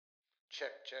Check,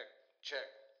 check, check.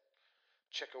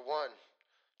 Check a one.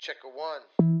 Check a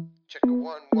one. Check a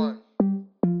one, one.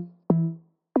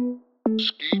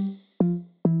 Skeet.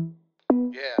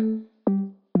 Yeah.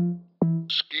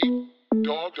 Skeet.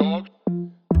 Dog, dog.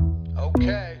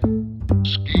 Okay.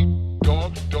 Skeet.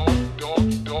 Dog, dog,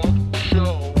 dog, dog.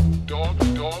 Show. Dog,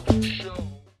 dog, show.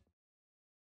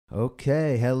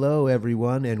 Okay, hello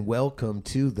everyone, and welcome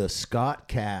to the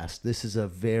Scottcast. This is a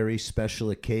very special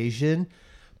occasion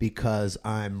because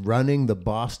I'm running the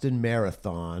Boston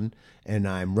Marathon, and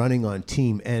I'm running on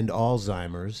Team End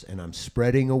Alzheimer's, and I'm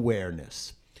spreading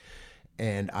awareness.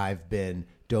 And I've been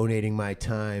donating my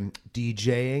time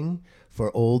DJing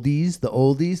for oldies,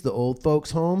 the old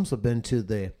folks' homes. I've been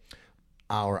to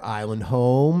our island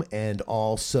home and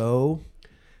also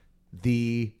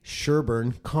the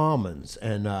Sherburne Commons,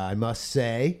 and I must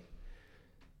say,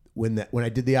 when I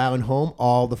did the island home,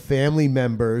 all the family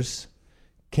members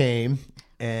came,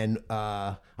 and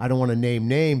I don't want to name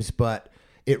names, but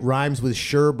it rhymes with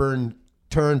Sherburne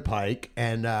Turnpike,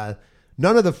 and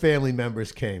none of the family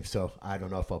members came, so I don't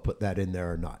know if I'll put that in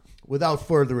there or not. Without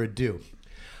further ado,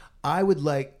 I would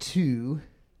like to,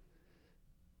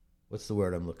 what's the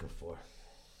word I'm looking for?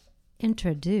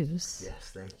 Introduce.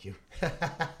 Yes, thank you.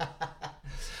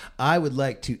 I would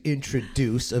like to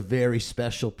introduce a very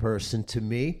special person to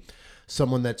me,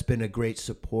 someone that's been a great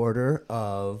supporter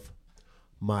of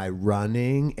my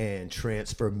running and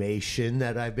transformation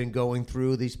that I've been going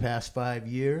through these past 5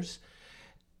 years.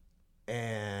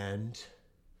 And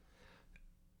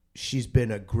she's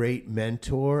been a great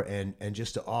mentor and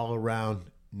just an all-around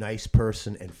nice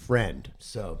person and friend.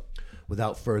 So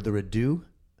without further ado,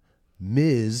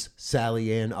 Ms.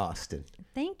 Sally Ann Austin.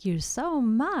 Thank you so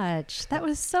much. That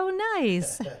was so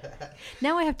nice.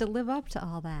 Now I have to live up to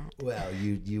all that. Well,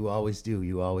 you always do.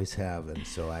 You always have. And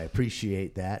so I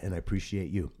appreciate that, and I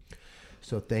appreciate you.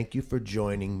 So thank you for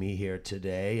joining me here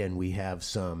today. And we have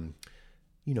some,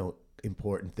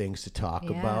 important things to talk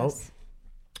about.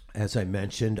 As I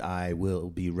mentioned, I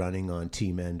will be running on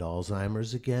Team End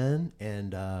Alzheimer's again.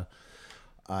 And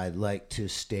I'd like to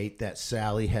state that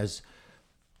Sally has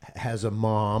a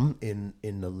mom in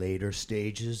the later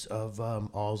stages of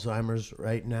Alzheimer's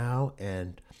right now,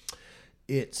 and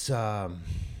it's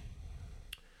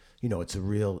it's a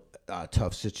real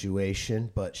tough situation,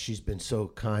 but she's been so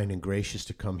kind and gracious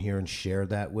to come here and share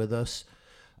that with us.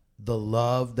 The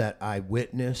love that I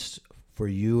witnessed for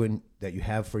you and that you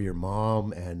have for your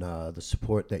mom, and the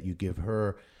support that you give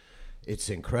her, it's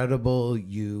incredible.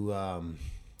 You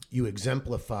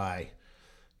exemplify,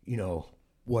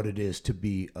 what it is to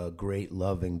be a great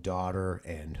loving daughter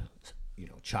and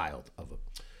child of a.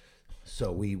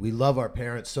 So we love our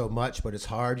parents so much, but it's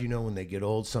hard, when they get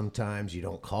old. Sometimes you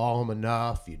don't call them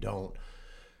enough. You don't,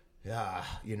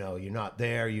 you're not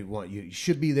there. You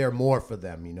should be there more for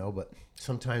them, But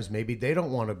sometimes maybe they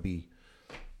don't want to be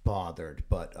bothered.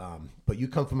 But you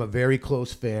come from a very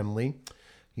close family.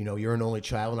 You're an only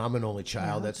child, and I'm an only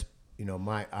child. Yeah. That's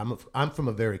I'm from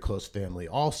a very close family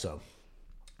also.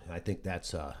 And I think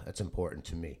that's important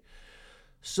to me.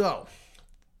 So,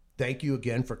 thank you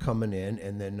again for coming in.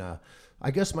 And then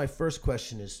I guess my first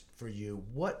question is for you.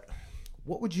 What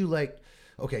would you like?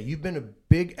 Okay, you've been a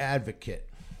big advocate,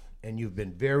 and you've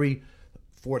been very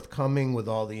forthcoming with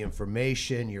all the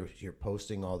information. You're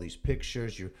posting all these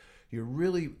pictures. You're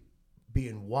really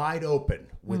being wide open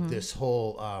with this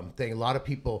whole thing. A lot of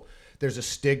people, there's a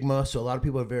stigma, so a lot of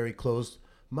people are very closed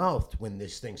mouthed when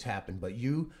these things happen, but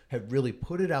you have really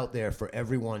put it out there for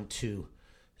everyone to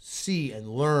see and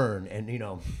learn. And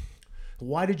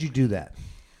why did you do that?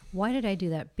 Why did I do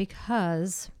that?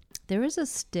 Because there is a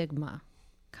stigma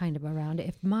kind of around it.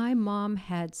 If my mom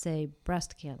had, say,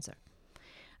 breast cancer,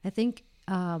 I think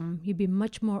you'd be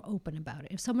much more open about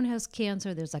it. If someone has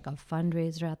cancer, there's like a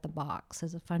fundraiser at the box.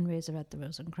 There's a fundraiser at the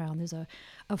Rose and Crown. There's a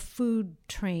food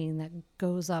train that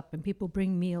goes up, and people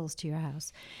bring meals to your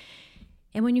house.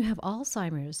 And when you have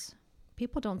Alzheimer's,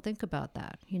 people don't think about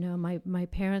that. My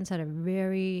parents had a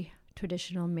very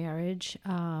traditional marriage.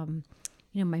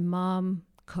 My mom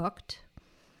cooked,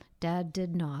 Dad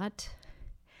did not.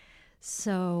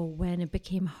 So when it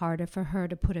became harder for her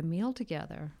to put a meal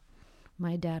together,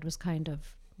 my dad was kind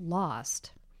of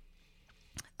lost.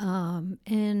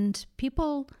 And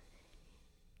people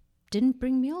didn't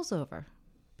bring meals over.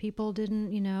 People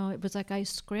didn't, it was like I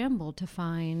scrambled to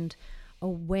find a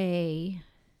way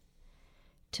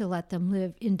to let them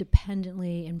live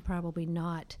independently and probably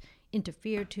not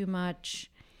interfere too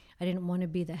much. I didn't want to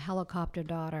be the helicopter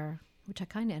daughter, which I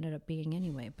kind of ended up being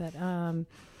anyway. But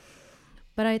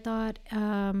I thought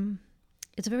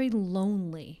it's very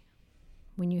lonely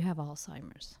when you have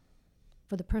Alzheimer's.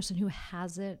 For the person who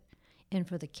has it, and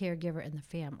for the caregiver and the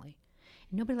family.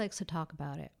 And nobody likes to talk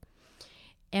about it.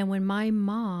 And when my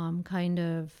mom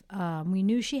we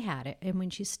knew she had it, and when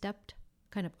she stepped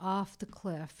kind of off the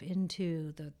cliff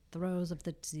into the throes of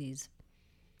the disease,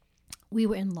 we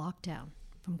were in lockdown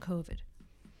from COVID.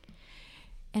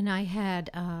 And I had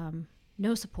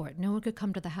no support. No one could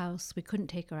come to the house. We couldn't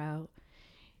take her out.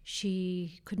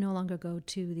 She could no longer go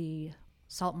to the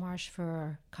Salt Marsh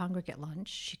for congregate lunch.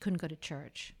 She couldn't go to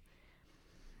church.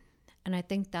 And I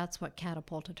think that's what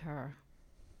catapulted her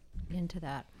into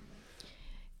that.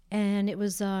 And it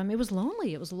was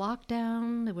lonely. It was locked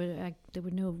down. There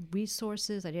were no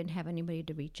resources. I didn't have anybody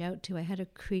to reach out to. I had to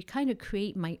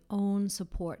create my own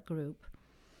support group.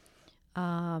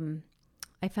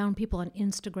 I found people on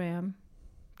Instagram,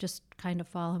 just kind of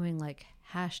following like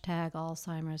hashtag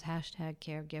Alzheimer's, hashtag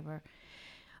caregiver.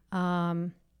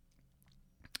 And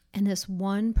this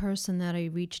one person that I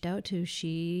reached out to,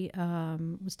 she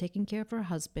was taking care of her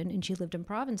husband, and she lived in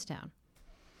Provincetown.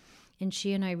 And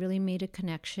she and I really made a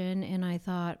connection, and I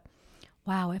thought,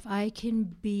 wow, if I can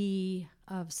be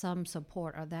of some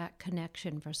support or that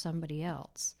connection for somebody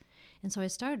else. And so I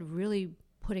started really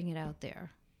putting it out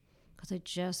there because I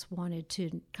just wanted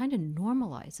to kind of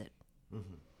normalize it.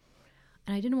 Mm-hmm.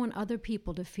 And I didn't want other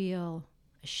people to feel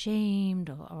ashamed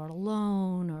or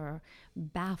alone or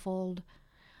baffled.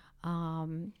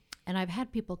 And I've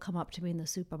had people come up to me in the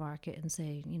supermarket and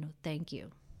say, thank you.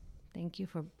 Thank you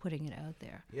for putting it out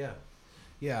there. Yeah.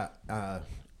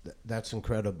 That's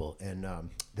incredible. And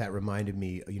that reminded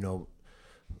me,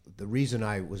 the reason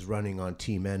I was running on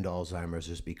Team End Alzheimer's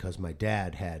is because my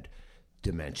dad had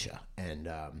dementia. And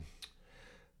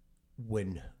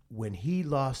when he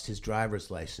lost his driver's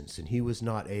license and he was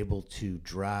not able to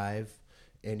drive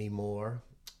anymore,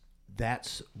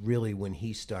 that's really when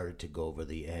he started to go over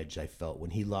the edge, I felt,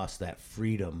 when he lost that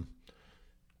freedom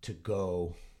to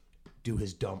go do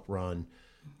his dump run,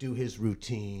 do his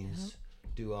routines,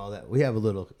 do all that. We have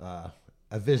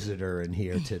a visitor in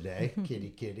here today,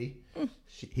 Kitty.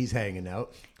 He's hanging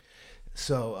out.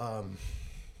 So,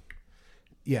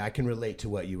 I can relate to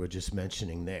what you were just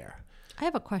mentioning there. I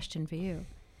have a question for you.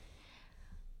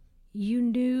 You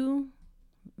knew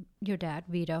your dad,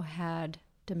 Vito, had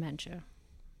dementia,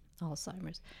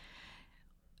 Alzheimer's.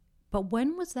 But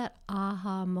when was that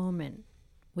aha moment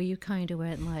where you kind of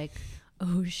went like,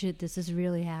 oh shit, this is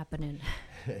really happening?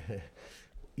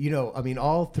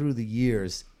 All through the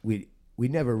years, we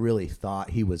never really thought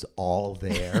he was all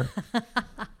there.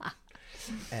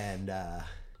 And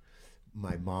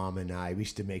my mom and I, we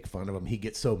used to make fun of him. He'd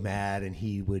get so mad and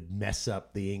he would mess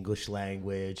up the English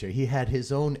language, or he had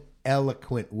his own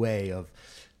eloquent way of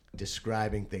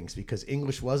describing things because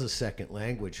English was a second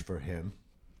language for him.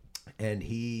 And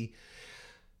he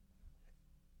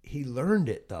learned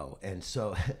it though. And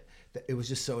so it was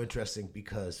just so interesting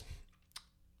because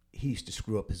he used to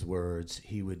screw up his words.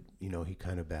 He would, he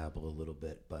kind of babble a little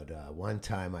bit. But one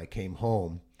time I came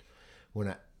home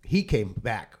he came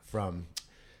back from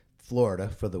Florida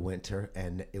for the winter,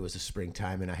 and it was a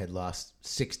springtime, and I had lost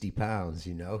 60 pounds.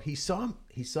 He saw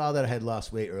that I had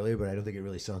lost weight earlier, but I don't think it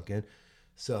really sunk in.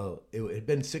 So it had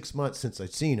been 6 months since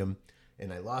I'd seen him,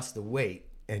 and I lost the weight.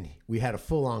 And we had a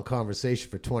full-on conversation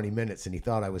for 20 minutes, and he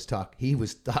thought he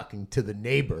was talking to the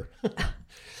neighbor.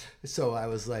 So I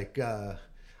was like,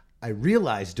 I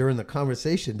realized during the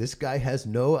conversation, this guy has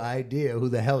no idea who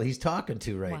the hell he's talking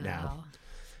to right now.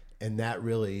 And that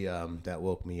really, that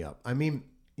woke me up. I mean,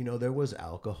 there was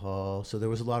alcohol. So there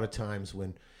was a lot of times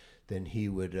when then he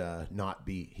would not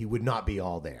be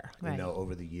all there, right,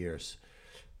 over the years.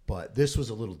 But this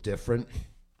was a little different.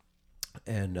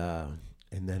 And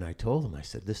then I told him, I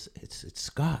said, it's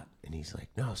Scott. And he's like,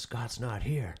 no, Scott's not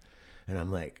here. And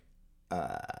I'm like,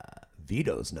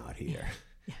 Vito's not here.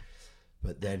 Yeah.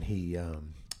 But then he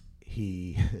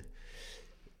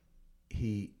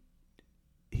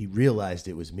realized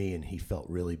it was me, and he felt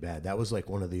really bad. That was like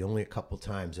one of the only couple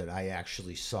times that I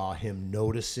actually saw him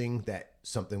noticing that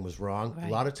something was wrong. Right.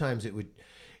 A lot of times he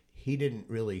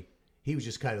was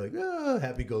just kind of like,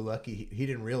 happy-go-lucky. He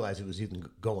didn't realize it was even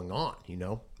going on,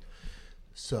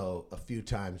 So a few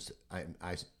times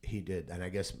he did. And I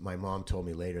guess my mom told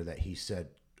me later that he said,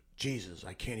 Jesus,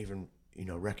 I can't even,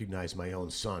 recognize my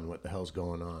own son. What the hell's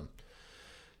going on?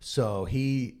 So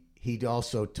he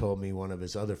also told me one of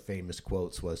his other famous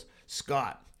quotes was,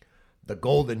 Scott, the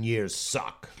golden years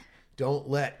suck. Don't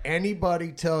let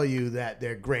anybody tell you that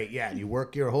they're great. Yeah, you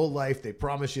work your whole life. They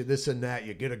promise you this and that.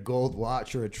 You get a gold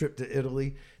watch or a trip to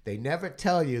Italy. They never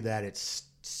tell you that it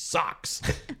sucks.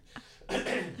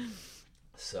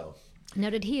 So. Now,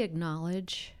 did he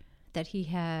acknowledge that he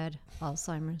had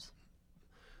Alzheimer's?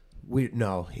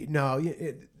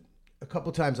 a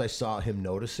couple times I saw him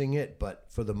noticing it, but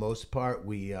for the most part,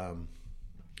 we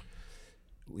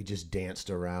just danced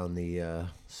around the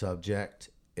subject.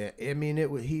 I mean,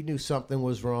 he knew something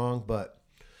was wrong, but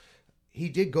he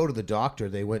did go to the doctor.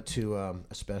 They went to a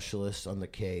specialist on the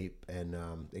Cape, and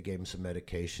they gave him some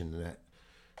medication, and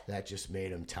that just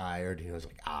made him tired. He was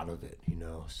like out of it,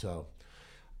 So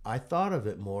I thought of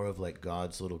it more of like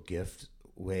God's little gift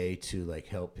way to like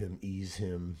help him, ease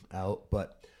him out.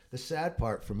 But the sad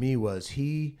part for me was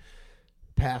he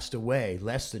passed away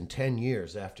less than 10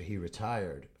 years after he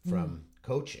retired from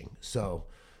coaching. So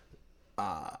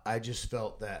I just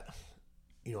felt that,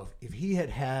 if he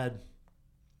had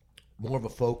more of a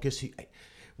focus,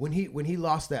 when he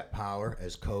lost that power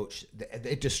as coach,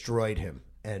 it destroyed him.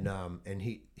 And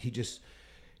he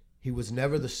was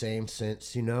never the same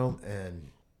since, and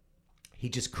he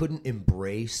just couldn't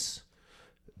embrace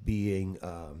being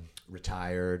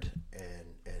retired,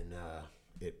 and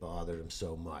it bothered him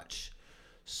so much.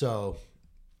 So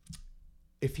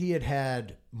if he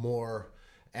had more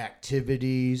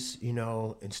activities,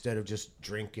 instead of just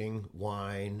drinking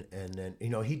wine, and then,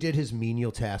 he did his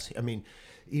menial tasks. I mean,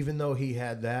 even though he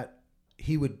had that,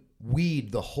 he would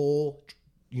weed the whole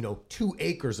 2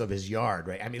 acres of his yard,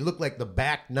 right? I mean, it looked like the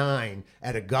back 9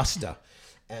 at Augusta.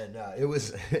 And it was,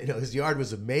 his yard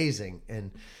was amazing.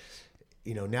 And,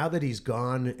 now that he's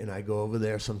gone and I go over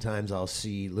there, sometimes I'll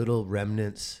see little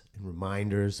remnants and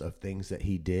reminders of things that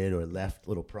he did or left,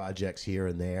 little projects here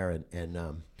and there.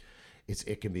 And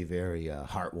it can be very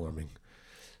heartwarming.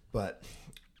 But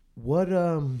what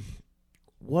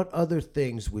other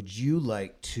things would you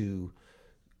like to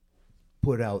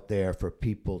put out there for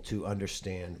people to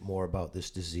understand more about this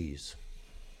disease?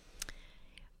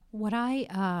 What I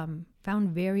found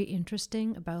very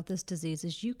interesting about this disease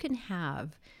is you can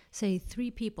have, say,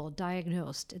 3 people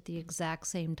diagnosed at the exact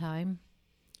same time.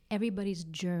 Everybody's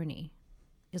journey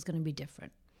is going to be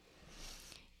different.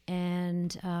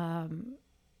 And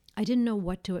I didn't know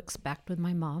what to expect with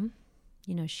my mom.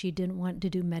 She didn't want to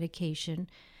do medication.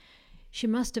 She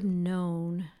must have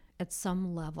known at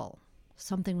some level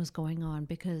something was going on,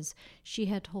 because she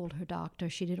had told her doctor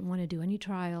she didn't want to do any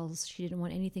trials, she didn't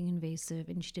want anything invasive,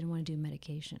 and she didn't want to do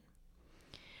medication.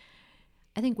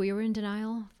 I think we were in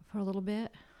denial for a little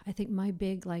bit. I think my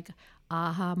big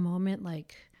aha moment,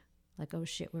 like oh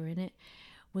shit, we're in it,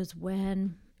 was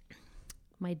when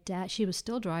my dad, she was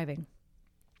still driving,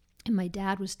 and my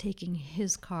dad was taking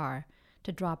his car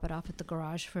to drop it off at the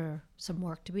garage for some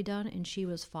work to be done, and she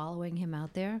was following him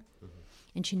out there,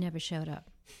 and she never showed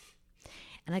up.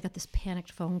 And I got this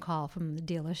panicked phone call from the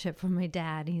dealership from my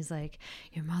dad. And he's like,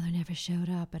 your mother never showed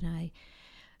up.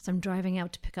 So I'm driving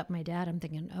out to pick up my dad. I'm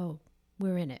thinking, oh,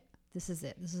 we're in it. This is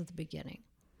it. This is the beginning.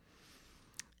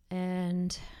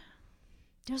 And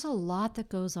there's a lot that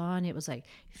goes on. It was like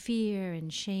fear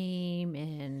and shame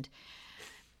and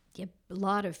a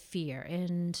lot of fear.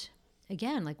 And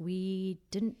again, we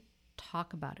didn't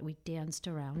talk about it. We danced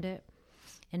around it.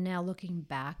 And now looking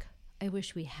back, I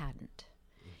wish we hadn't.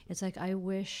 It's like I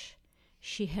wish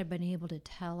she had been able to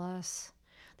tell us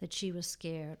that she was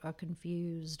scared or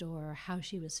confused or how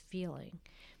she was feeling,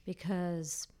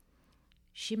 because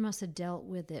she must have dealt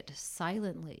with it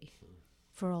silently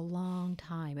for a long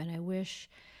time. And I wish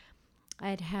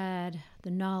I'd had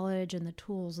the knowledge and the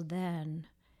tools then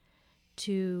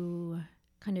to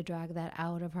kind of drag that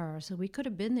out of her. So we could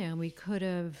have been there and we could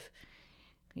have,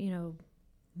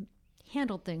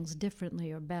 handled things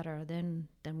differently or better than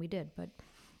we did. But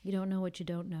you don't know what you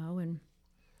don't know. And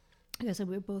like I said,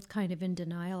 we were both kind of in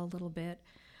denial a little bit.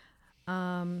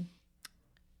 I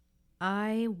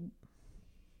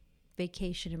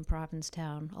vacation in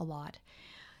Provincetown a lot.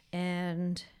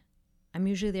 And I'm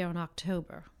usually there in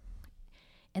October.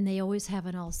 And they always have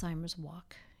an Alzheimer's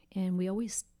walk. And we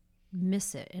always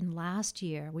miss it. And last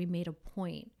year, we made a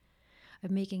point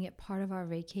of making it part of our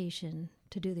vacation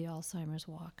to do the Alzheimer's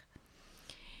walk.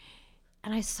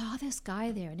 And I saw this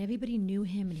guy there, and everybody knew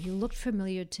him, and he looked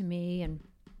familiar to me. And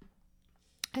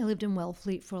I lived in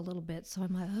Wellfleet for a little bit, so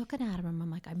I'm looking at him, and I'm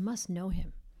like, I must know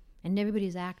him. And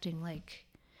everybody's acting like,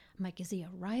 I'm like, is he a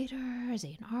writer? Is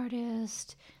he an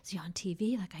artist? Is he on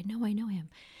TV? I know him.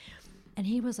 And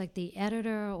he was like the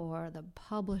editor or the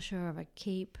publisher of a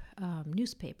Cape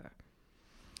newspaper.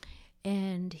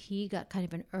 And he got kind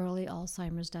of an early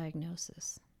Alzheimer's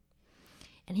diagnosis.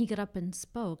 And he got up and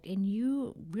spoke, and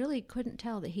you really couldn't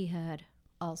tell that he had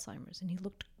Alzheimer's, and he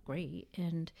looked great.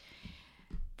 And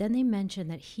then they mentioned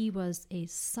that he was a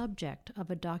subject of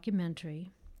a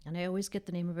documentary, and I always get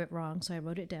the name of it wrong, so I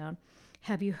wrote it down.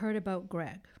 Have you heard about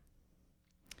Greg?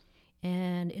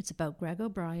 And it's about Greg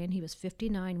O'Brien. He was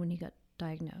 59 when he got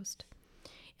diagnosed.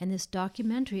 and this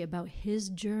documentary about his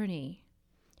journey.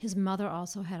 His mother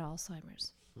also had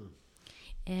Alzheimer's.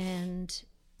 And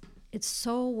it's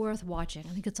so worth watching.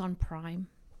 I think it's on Prime.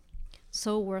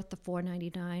 So worth the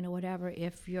 $4.99 or whatever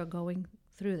if you're going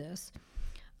through this.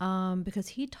 Because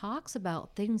he talks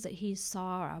about things that he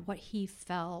saw, or what he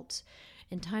felt,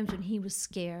 in times when he was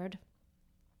scared.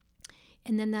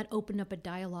 And then that opened up a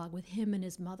dialogue with him and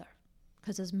his mother,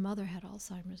 because his mother had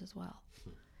Alzheimer's as well.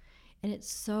 And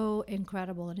it's so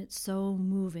incredible, and it's so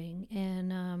moving.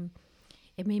 And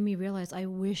it made me realize I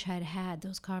wish I'd had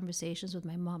those conversations with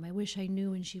my mom. I wish I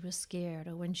knew when she was scared,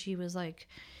 or when she was like,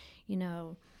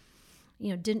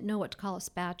 didn't know what to call a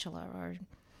spatula, or,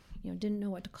 didn't know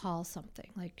what to call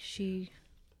something. Like she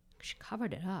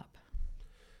covered it up.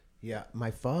 Yeah,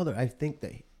 my father, I think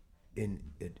that in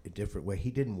a different way, he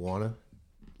didn't want to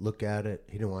look at it.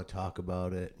 He didn't want to talk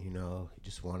about it. He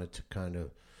just wanted to kind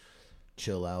of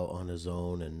chill out on his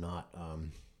own and not,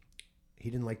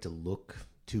 he didn't like to look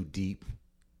too deep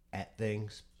at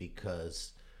things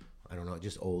because, I don't know,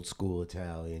 just old school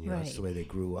Italian, right. That's the way they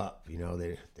grew up,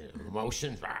 their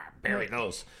emotions, bury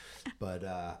those. But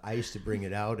I used to bring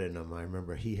it out in him. I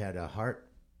remember he had a heart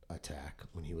attack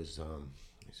when he was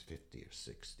 50 or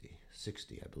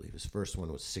 60, I believe. His first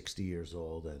one was 60 years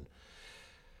old, and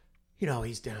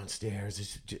he's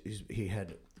downstairs. He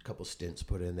had a couple stints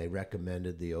put in. They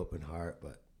recommended the open heart,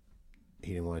 but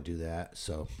he didn't want to do that.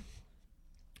 So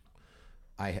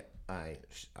I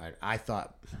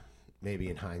thought maybe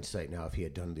in hindsight now, if he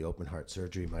had done the open heart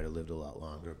surgery, he might have lived a lot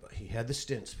longer. But he had the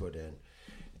stints put in,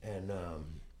 and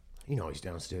he's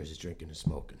downstairs, he's drinking and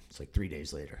smoking. It's like 3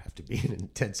 days later after being in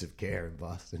intensive care in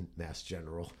Boston, Mass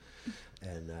General.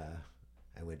 And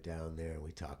I went down there and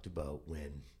we talked about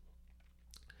when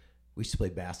we used to play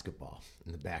basketball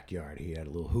in the backyard. He had a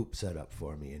little hoop set up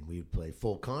for me, and we would play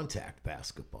full contact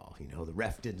basketball. The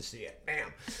ref didn't see it.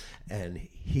 Bam! And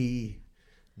he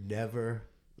never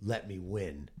let me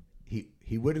win.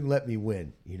 He wouldn't let me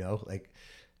win, like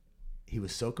he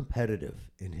was so competitive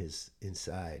in his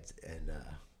insides, and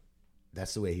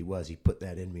that's the way he was. He put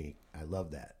that in me. I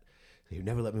love that. He would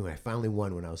never let me win. I finally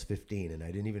won when I was 15, and I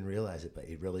didn't even realize it, but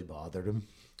it really bothered him.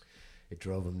 It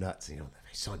drove him nuts. My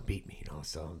son beat me,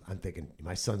 so I'm thinking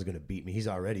my son's going to beat me. He's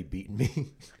already beaten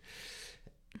me.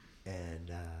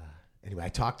 And anyway, I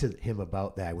talked to him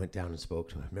about that. I went down and spoke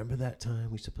to him. Remember that time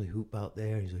we used to play hoop out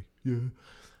there? He's like, yeah.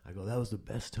 I go, that was the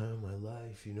best time of my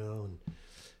life,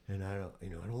 and I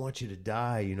don't want you to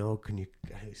die, can you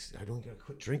guys, I don't gotta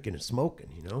quit drinking and smoking,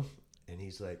 and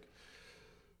he's like,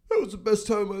 that was the best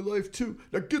time of my life too.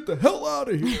 Now get the hell out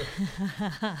of here.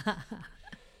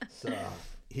 So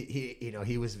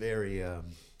he was very,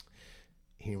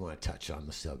 he didn't want to touch on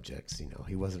the subjects,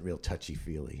 he wasn't real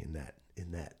touchy-feely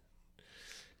in that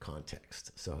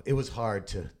context. So it was hard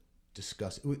to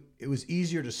discuss. It was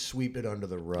easier to sweep it under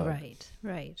the rug.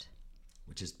 Right.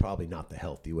 Which is probably not the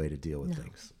healthy way to deal with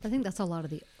things. I think that's a lot of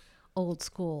the old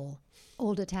school,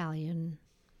 old Italian.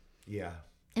 Yeah.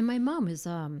 And my mom is,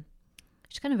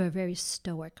 she's kind of a very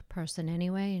stoic person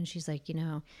anyway. And she's like,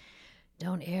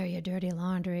 don't air your dirty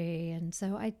laundry. And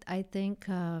so I think,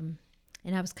 and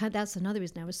I was that's another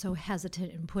reason I was so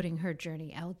hesitant in putting her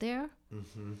journey out there.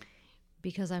 Mm-hmm.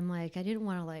 Because I'm like, I didn't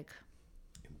want to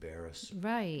embarrass.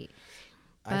 Right.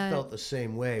 I felt the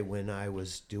same way when I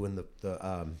was doing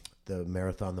the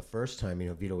marathon the first time.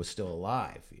 Vito was still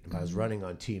alive. I was running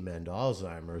on Team End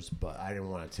Alzheimer's, but I didn't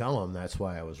want to tell him that's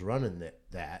why I was running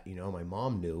that. My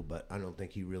mom knew, but I don't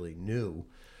think he really knew.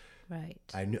 Right.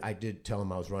 I did tell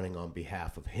him I was running on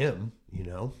behalf of him,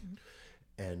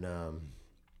 and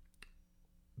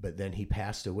but then he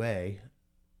passed away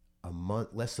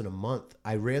less than a month.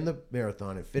 I ran the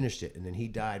marathon and finished it, and then he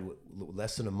died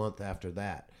less than a month after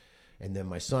that. And then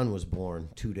my son was born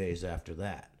 2 days after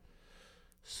that.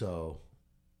 So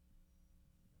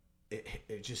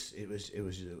I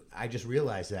just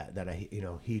realized that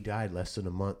he died less than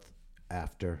a month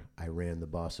after I ran the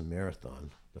Boston Marathon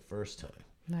the first time.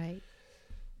 Right.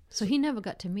 So he never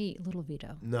got to meet little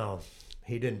Vito. No,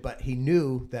 he didn't. But he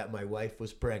knew that my wife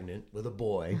was pregnant with a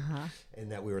boy,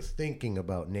 and that we were thinking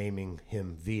about naming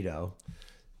him Vito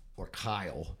or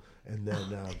Kyle. And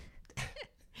then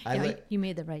you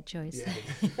made the right choice.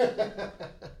 Yeah.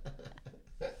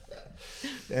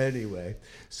 Anyway,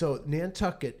 so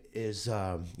Nantucket is,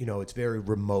 it's very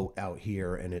remote out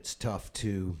here, and it's tough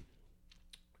to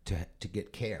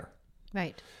get care.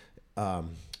 Right.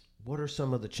 What are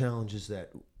some of the challenges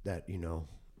that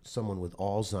someone with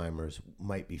Alzheimer's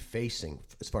might be facing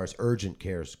as far as urgent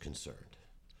care is concerned?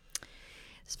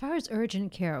 As far as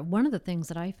urgent care, one of the things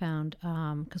that I found,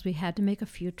 because we had to make a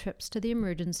few trips to the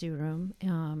emergency room,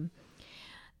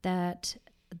 that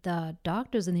the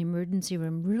doctors in the emergency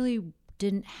room really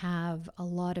didn't have a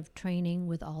lot of training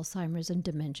with Alzheimer's and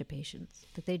dementia patients,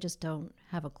 that they just don't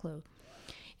have a clue.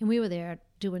 And we were there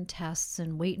doing tests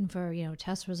and waiting for,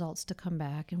 test results to come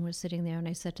back. And we're sitting there, and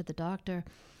I said to the doctor,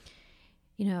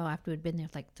 after we'd been there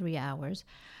for like 3 hours,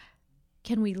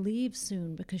 can we leave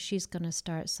soon because she's going to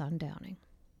start sundowning?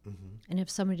 Mm-hmm. And if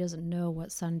somebody doesn't know what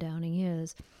sundowning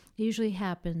is, it usually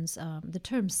happens, the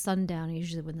term sundowning,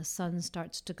 usually when the sun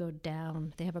starts to go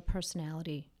down, they have a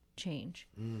personality change.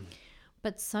 Mm.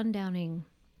 But sundowning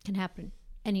can happen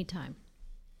anytime.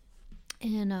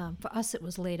 And for us, it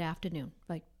was late afternoon,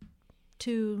 like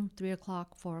 2, 3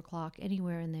 o'clock, 4 o'clock,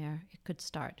 anywhere in there, it could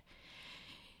start.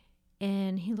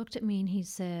 And he looked at me and he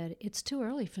said, "It's too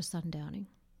early for sundowning."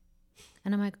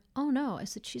 And I'm like, "Oh, no." I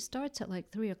said, "She starts at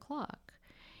like 3 o'clock.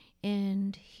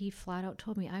 And he flat out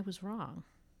told me I was wrong.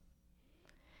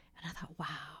 And I thought,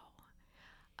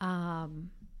 wow.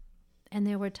 And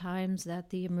there were times that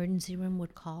the emergency room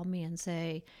would call me and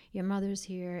say, "Your mother's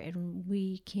here and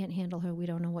we can't handle her. We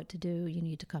don't know what to do. You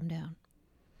need to come down."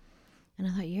 And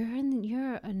I thought,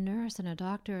 you're a nurse and a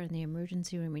doctor in the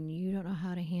emergency room and you don't know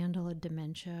how to handle a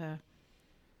dementia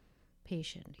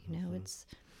patient. Mm-hmm. It's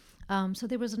so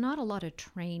there was not a lot of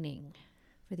training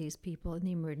for these people in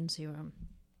the emergency room.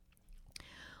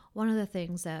 One of the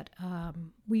things that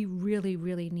we really,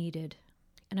 really needed,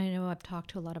 and I know I've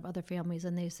talked to a lot of other families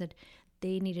and they said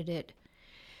they needed it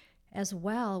as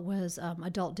well, was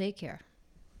adult daycare.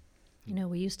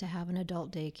 We used to have an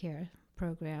adult daycare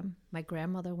program. My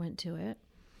grandmother went to it.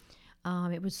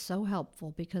 It was so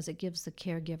helpful because it gives the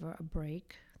caregiver a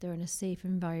break. They're in a safe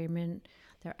environment.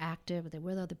 They're active. They're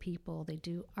with other people. They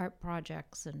do art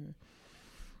projects and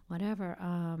whatever.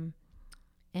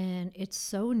 And it's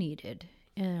so needed.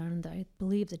 And I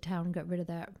believe the town got rid of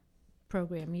that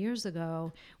program years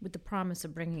ago with the promise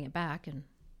of bringing it back, and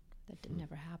that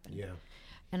never happened. Yeah.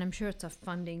 And I'm sure it's a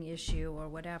funding issue or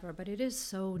whatever, but it is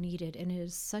so needed, and it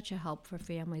is such a help for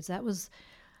families. That was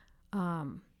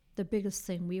the biggest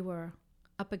thing we were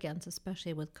up against,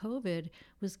 especially with COVID,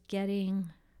 was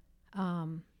getting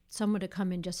someone to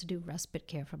come in just to do respite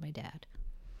care for my dad.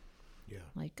 Yeah.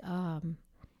 Like,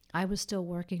 I was still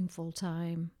working full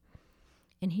time,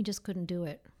 and he just couldn't do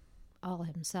it all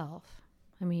himself.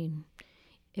 I mean,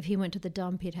 if he went to the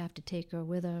dump, he'd have to take her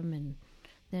with him, and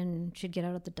then she'd get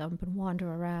out of the dump and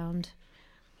wander around.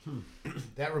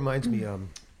 That reminds me,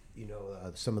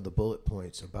 some of the bullet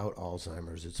points about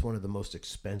Alzheimer's. It's one of the most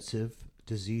expensive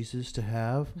diseases to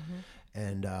have,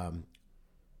 and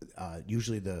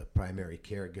usually the primary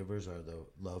caregivers are the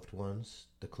loved ones,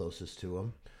 the closest to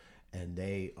them, and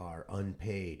they are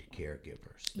unpaid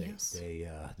caregivers. Yes.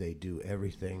 They do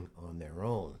everything on their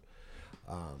own,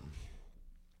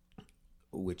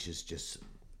 which is just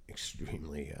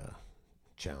extremely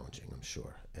challenging, I'm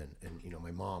sure. And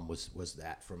my mom was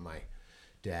that from my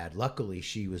dad. Luckily,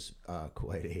 she was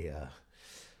quite a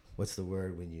what's the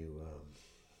word when you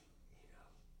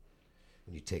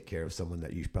take care of someone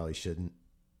that you probably shouldn't,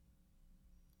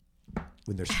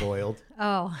 when they're spoiled.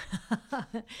 Oh,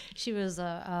 she was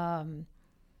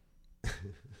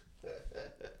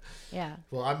yeah.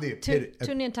 Well, I'm the two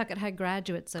Nantucket High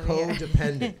graduates over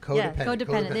codependent. Yeah,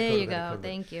 codependent. There you go.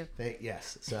 Thank you.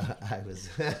 Yes. So I was.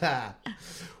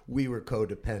 We were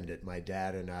codependent. My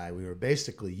dad and I. We were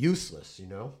basically useless.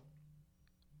 Of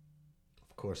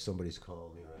course, somebody's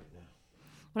calling me right now.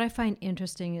 What I find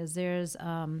interesting is there's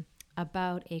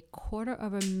about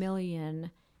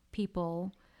 250,000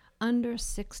 people under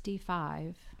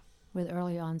 65 with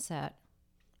early onset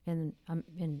in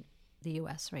the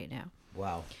U.S. right now.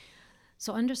 Wow.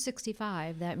 So under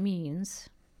 65, that means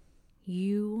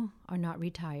you are not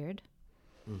retired,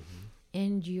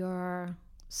 and your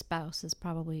spouse is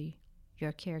probably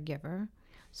your caregiver.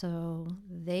 So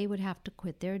they would have to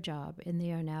quit their job, and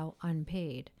they are now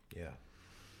unpaid. Yeah.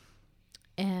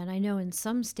 And I know in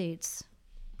some states,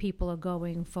 people are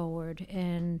going forward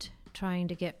and trying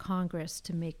to get Congress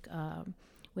to make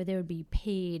where there would be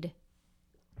paid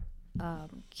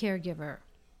caregiver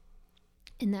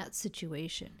in that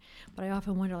situation. But I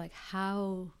often wonder, like,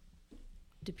 how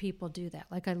do people do that?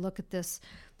 Like, I look at this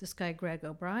guy, Greg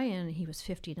O'Brien, he was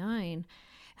 59,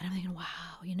 and I'm thinking,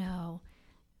 wow,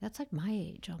 that's like my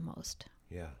age almost.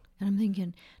 Yeah. And I'm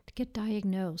thinking, to get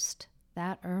diagnosed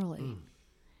that early,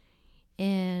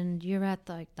 and you're at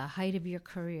the height of your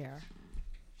career.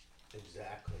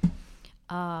 Exactly.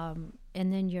 And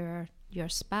then your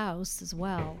spouse as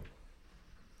well.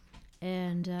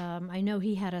 And I know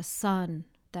he had a son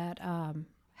that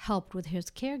helped with his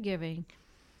caregiving.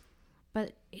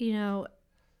 But,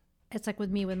 it's like with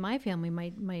me, with my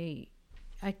family,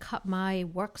 I cut my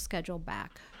work schedule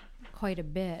back quite a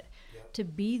bit to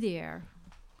be there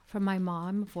for my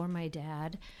mom, for my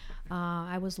dad.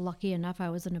 I was lucky enough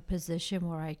I was in a position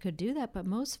where I could do that, but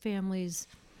most families,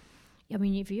 I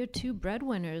mean, if you're two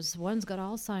breadwinners, one's got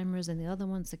Alzheimer's and the other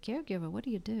one's the caregiver, what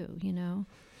do you do, you know?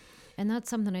 And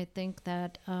that's something I think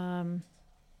that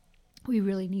we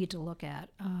really need to look at.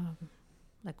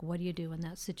 Like, what do you do in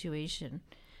that situation?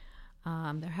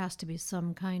 There has to be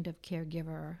some kind of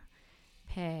caregiver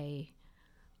pay.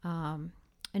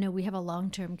 I know we have a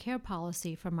long-term care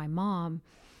policy for my mom,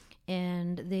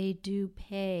 and they do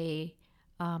pay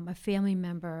a family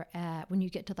member when you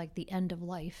get to like the end of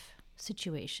life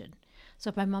situation. So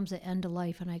if my mom's at end of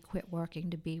life and I quit working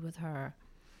to be with her,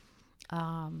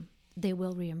 they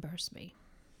will reimburse me.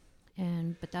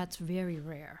 But that's very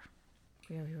rare,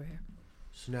 very rare.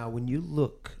 So now when you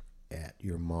look at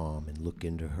your mom and look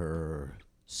into her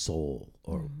soul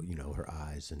or, you know, her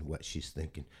eyes and what she's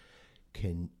thinking,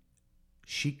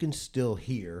 she can still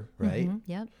hear, right?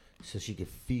 Yep. So she can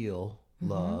feel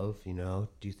love, you know.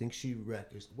 Do you think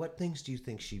what things do you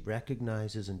think she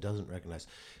recognizes and doesn't recognize?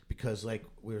 Because like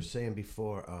we were saying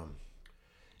before,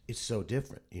 it's so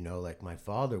different, you know, like my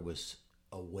father was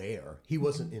aware. He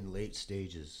wasn't in late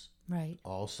stages, right?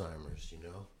 Alzheimer's, you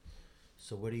know.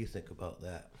 So what do you think about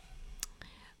that?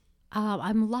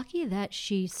 I'm lucky that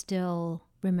she still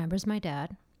remembers my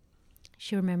dad.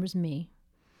 She remembers me.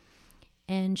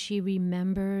 And she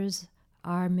remembers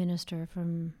our minister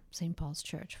from St. Paul's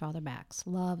Church, Father Max,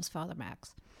 loves Father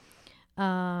Max.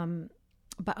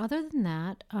 But other than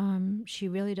that, she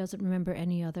really doesn't remember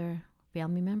any other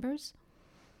family members.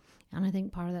 And I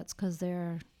think part of that's because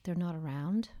they're not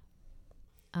around.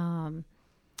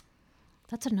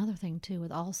 That's another thing, too,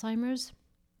 with Alzheimer's.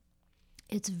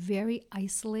 It's very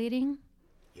isolating.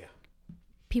 Yeah.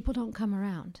 People don't come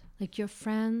around. Like, your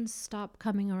friends stop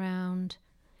coming around.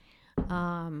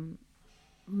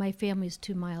 My family's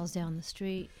 2 miles down the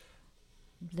street.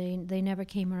 They never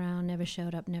came around, never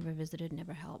showed up, never visited,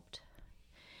 never helped.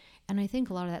 And I think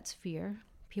a lot of that's fear.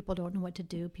 People don't know what to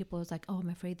do. People is like, oh, I'm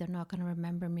afraid they're not going to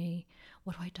remember me.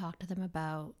 What do I talk to them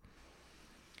about?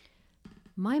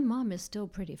 My mom is still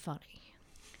pretty funny.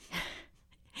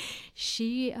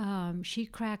 She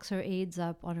cracks her aides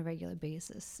up on a regular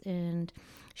basis, and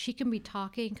she can be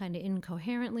talking kind of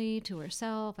incoherently to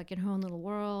herself, like in her own little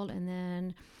world, and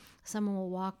then someone will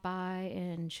walk by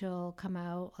and she'll come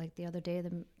out. Like the other day,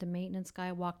 the maintenance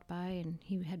guy walked by and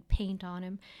he had paint on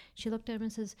him. She looked at him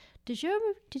and says, did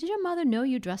your mother know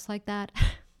you dress like that?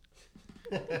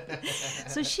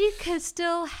 So she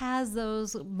still has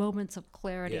those moments of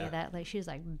clarity that like she's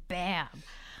like,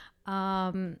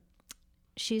 bam.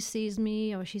 She sees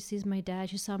me, or she sees my dad.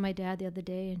 She saw my dad the other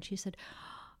day, and she said,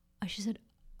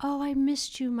 oh, I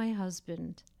missed you, my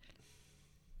husband.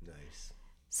 Nice.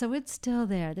 So it's still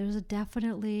there. There's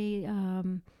definitely,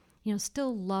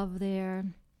 still love there.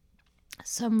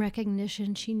 Some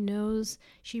recognition.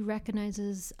 She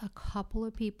recognizes a couple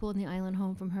of people in the island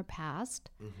home from her past.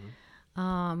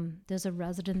 There's a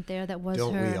resident there that was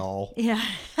Don't her. we all? Yeah,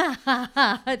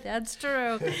 that's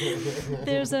true.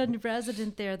 There's a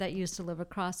resident there that used to live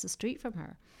across the street from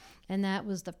her. And that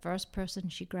was the first person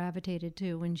she gravitated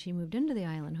to when she moved into the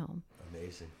island home.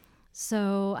 Amazing.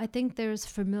 So I think there's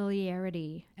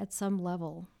familiarity at some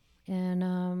level.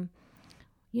 And,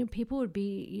 people would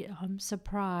be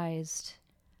surprised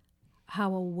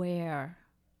how aware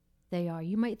they are.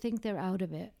 You might think they're out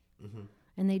of it.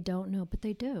 And they don't know, but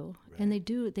they do. Right.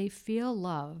 And they feel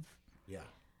love. Yeah.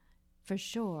 For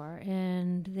sure.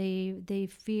 And they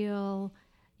feel,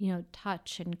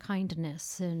 touch and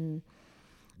kindness and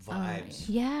vibes.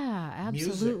 Yeah,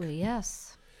 absolutely.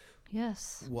 Music.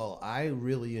 Yes. Well, I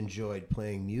really enjoyed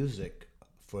playing music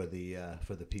for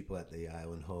the people at the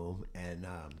island home, and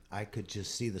I could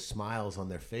just see the smiles on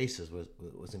their faces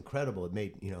was incredible. It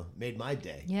made my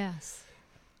day. Yes.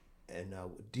 And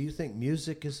do you think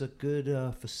music is a good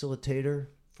facilitator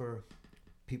for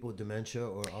people with dementia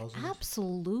or Alzheimer's?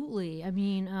 Absolutely. I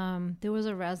mean, there was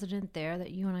a resident there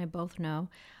that you and I both know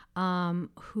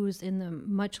who's in the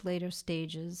much later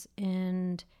stages,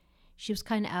 and she was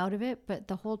kind of out of it, but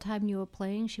the whole time you were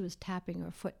playing, she was tapping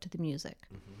her foot to the music.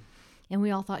 And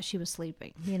we all thought she was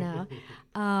sleeping, Yeah,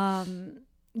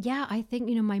 I think,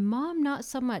 my mom, not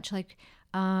so much. Like,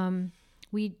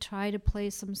 we try to play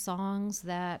some songs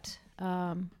that,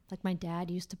 like my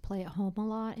dad used to play at home a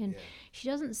lot, and she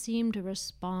doesn't seem to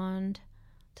respond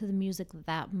to the music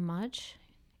that much,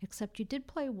 except you did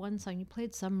play one song. You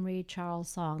played some Ray Charles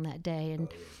song that day,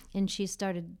 and she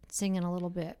started singing a little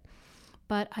bit.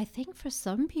 But I think for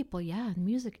some people,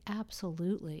 music,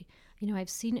 absolutely. I've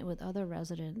seen it with other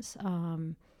residents,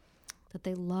 that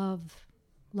they love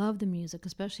Love the music,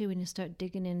 especially when you start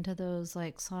digging into those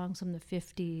like songs from the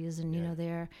 50s and, you know,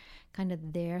 their kind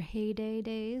of their heyday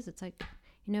days. It's like,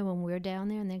 you know, when we're down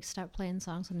there and they start playing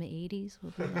songs from the 80s,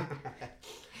 we'll be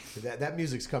like... that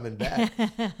music's coming back.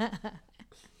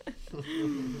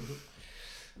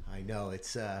 I know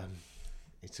it's a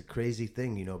crazy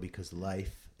thing, you know, because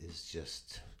life is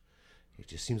just, it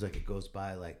just seems like it goes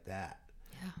by like that.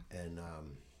 Yeah. And,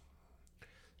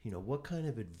 you know, what kind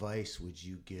of advice would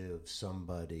you give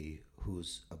somebody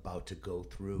who's about to go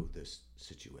through this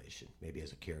situation, maybe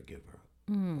as a caregiver,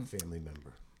 a family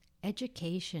member?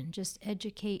 Education. Just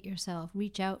educate yourself.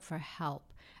 Reach out for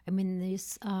help. I mean,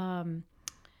 this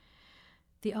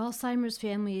the Alzheimer's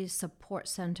Family Support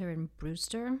Center in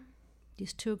Brewster,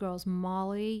 these two girls,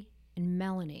 Molly and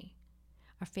Melanie,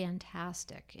 are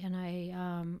fantastic. And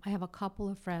I have a couple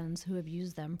of friends who have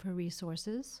used them for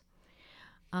resources.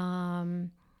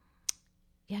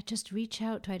 Just reach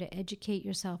out, try to educate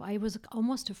yourself. I was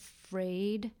almost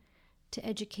afraid to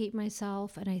educate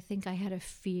myself, and I think I had a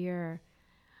fear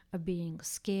of being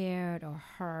scared or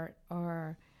hurt,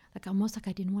 or like almost like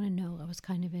I didn't want to know. I was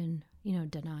kind of in, you know,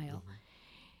 denial.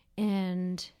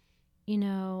 And, you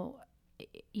know,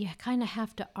 you kind of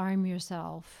have to arm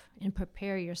yourself and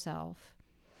prepare yourself.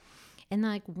 And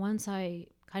like once I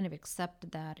kind of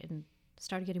accepted that and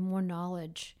started getting more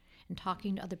knowledge and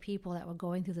talking to other people that were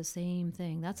going through the same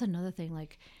thing, that's another thing.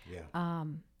 Like,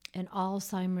 an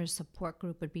Alzheimer's support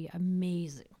group would be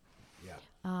amazing.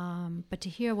 Yeah. But to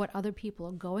hear what other people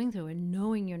are going through and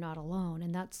knowing you're not alone,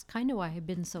 and that's kind of why I've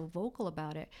been so vocal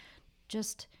about it.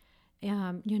 Just,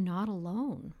 you're not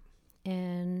alone.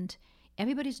 And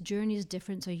everybody's journey is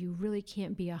different, so you really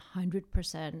can't be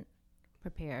 100%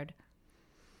 prepared.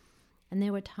 And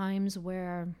there were times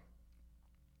where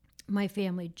my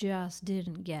family just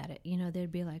didn't get it. You know,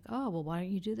 they'd be like, "Oh, well, why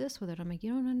don't you do this with it?" I'm like,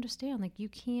 "You don't understand. Like, you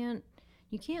can't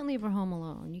leave her home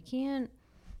alone. You can't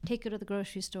take her to the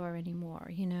grocery store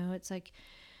anymore." You know, it's like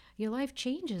your life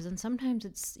changes, and sometimes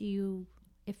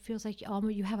it feels like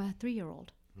you have a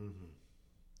 3-year-old. Mm-hmm.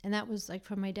 And that was like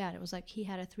from my dad. It was like he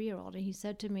had a 3-year-old, and he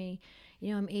said to me,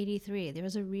 "You know, I'm 83.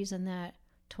 There's a reason that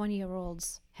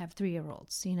 20-year-olds have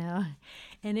 3-year-olds, you know,"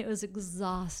 and it was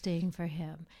exhausting for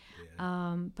him.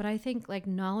 Yeah. But I think like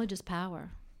knowledge is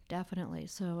power, definitely.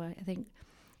 So I think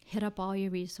hit up all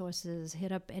your resources,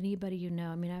 hit up anybody you know.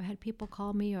 I mean, I've had people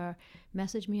call me or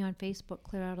message me on Facebook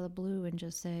clear out of the blue and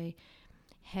just say,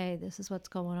 "Hey, this is what's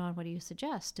going on. What do you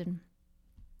suggest?" And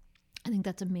I think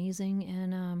that's amazing,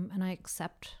 and I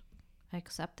accept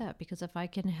that, because if I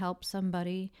can help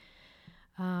somebody,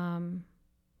 I'm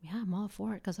all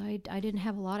for it, because I didn't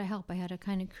have a lot of help. I had to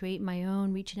kind of create my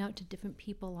own, reaching out to different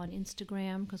people on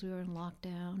Instagram because we were in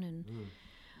lockdown,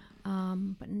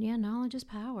 and but yeah, knowledge is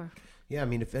power. Yeah, I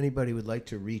mean, if anybody would like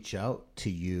to reach out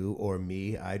to you or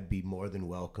me, I'd be more than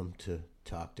welcome to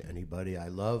talk to anybody. I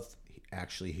love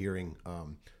actually hearing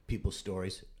people's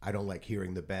stories. I don't like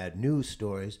hearing the bad news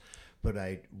stories, but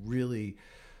I really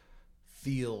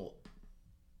feel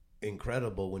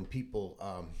incredible when people,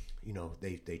 you know,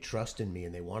 they trust in me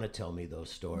and they want to tell me those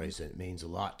stories, and it means a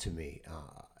lot to me.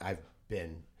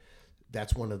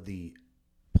 That's one of the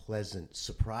pleasant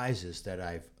surprises that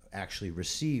I've actually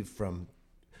received from,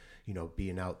 you know,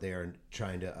 being out there and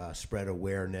trying to spread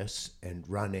awareness and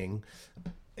running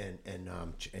and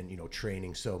you know,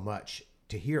 training so much.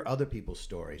 To hear other people's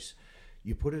stories,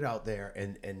 you put it out there,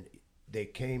 and they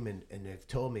came and they've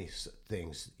told me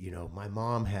things, you know, my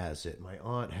mom has it, my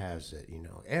aunt has it, you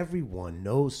know, everyone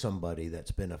knows somebody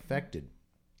that's been affected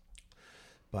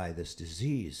by this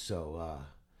disease. So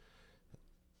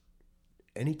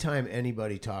anytime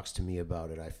anybody talks to me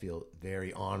about it, I feel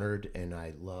very honored, and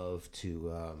I love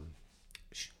to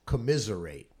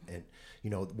commiserate. And, you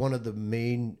know, one of the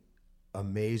main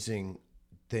amazing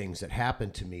things that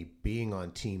happened to me being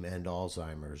on Team End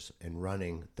Alzheimer's and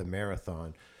running the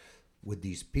marathon with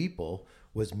these people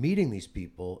was meeting these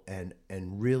people and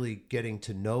really getting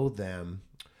to know them.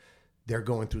 They're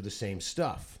going through the same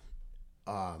stuff.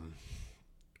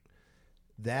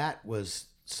 That was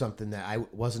something that I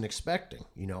wasn't expecting.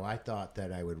 You know, I thought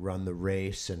that I would run the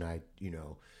race and I, you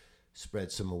know,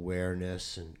 spread some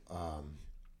awareness, and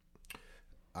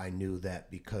I knew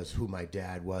that because who my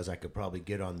dad was, I could probably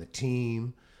get on the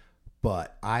team.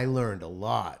 But I learned a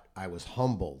lot. I was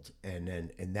humbled,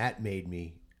 and that made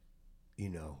me, you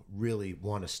know, really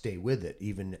want to stay with it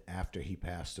even after he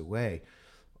passed away.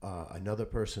 Another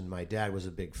person my dad was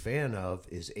a big fan of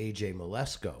is AJ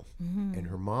Malesko, and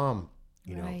her mom,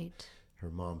 you know, her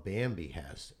mom Bambi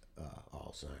has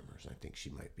Alzheimer's. I think she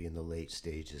might be in the late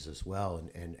stages as well.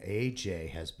 And AJ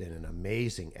has been an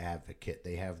amazing advocate.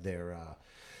 They have their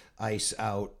Ice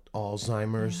Out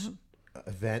Alzheimer's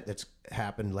event that's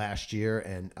happened last year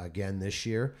and again this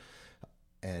year.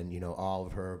 And, all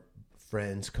of her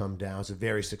friends come down. It's a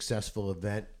very successful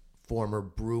event. Former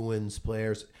Bruins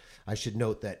players. I should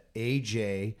note that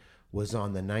AJ was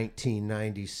on the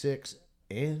 1996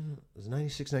 and it was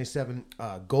 96, 97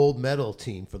 gold medal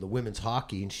team for the women's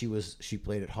hockey, and she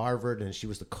played at Harvard, and she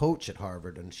was the coach at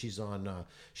Harvard, and she's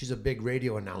a big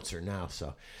radio announcer now.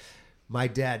 So my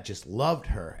dad just loved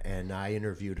her, and I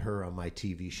interviewed her on my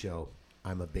TV show.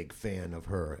 I'm a big fan of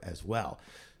her as well.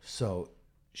 So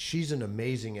she's an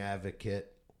amazing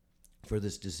advocate for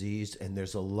this disease, and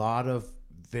there's a lot of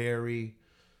very,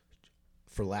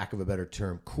 for lack of a better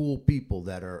term, cool people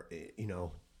that are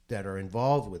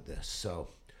involved with this. So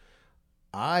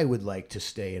I would like to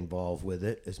stay involved with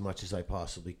it as much as I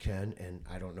possibly can, and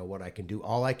I don't know what I can do.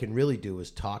 All I can really do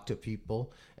is talk to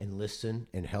people and listen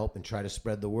and help and try to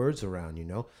spread the words around,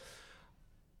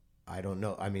 I don't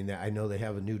know. I mean, I know they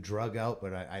have a new drug out,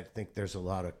 but I think there's a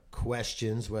lot of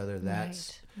questions whether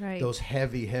that's right. Those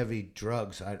heavy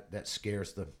drugs. That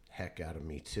scares the heck out of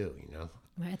me too,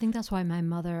 I think that's why my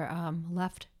mother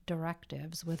left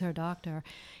directives with her doctor,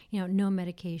 no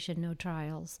medication, no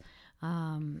trials,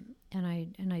 and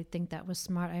I think that was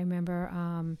smart. I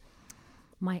remember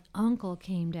my uncle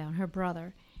came down, her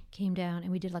brother came down,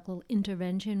 and we did like a little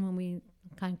intervention when we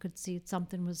kind of could see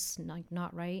something was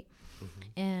not right,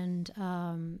 and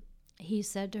he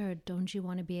said to her, "Don't you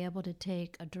want to be able to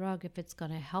take a drug if it's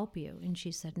going to help you?" And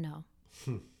she said, "No."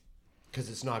 Because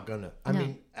it's not going to, I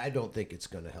mean, I don't think it's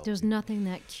going to help. There's nothing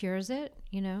that cures it,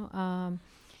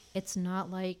 It's not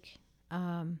like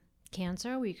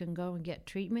cancer where you can go and get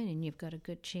treatment and you've got a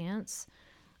good chance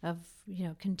of,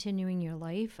 continuing your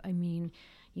life. I mean,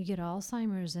 you get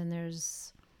Alzheimer's and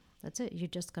that's it. You're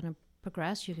just going to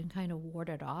progress. You can kind of ward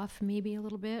it off maybe a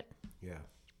little bit. Yeah.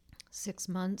 6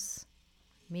 months,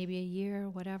 maybe a year,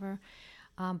 whatever.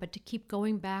 But to keep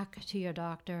going back to your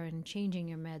doctor and changing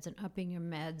your meds and upping your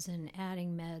meds and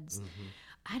adding meds,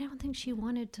 I don't think she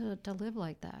wanted to live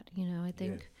like that. I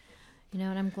think, and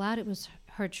I'm glad it was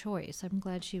her choice. I'm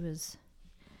glad she was.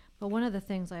 But one of the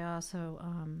things I also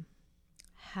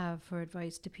have for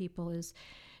advice to people is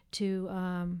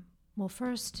to,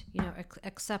 first,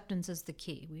 acceptance is the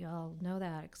key. We all know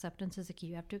that acceptance is the key.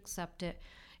 You have to accept it,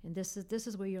 and this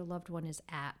is where your loved one is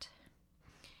at.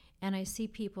 And I see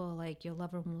people like your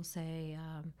loved one will say,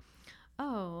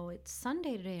 "Oh, it's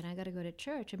Sunday today and I got to go to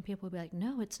church." And people will be like,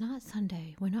 "No, it's not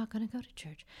Sunday. We're not going to go to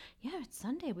church." "Yeah, it's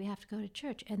Sunday. We have to go to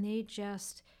church." And they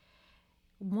just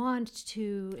want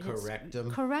to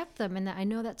correct them. And I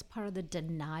know that's part of the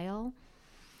denial.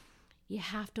 You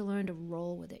have to learn to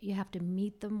roll with it. You have to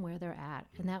meet them where they're at.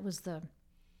 And that was the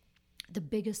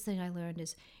biggest thing I learned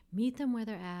is meet them where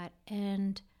they're at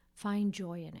and find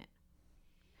joy in it.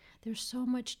 There's so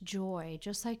much joy,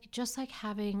 just like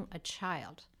having a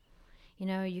child.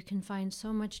 You can find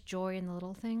so much joy in the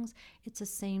little things. It's the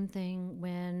same thing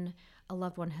when a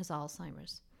loved one has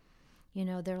Alzheimer's.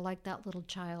 They're like that little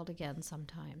child again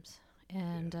sometimes.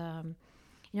 And,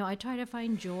 I try to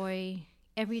find joy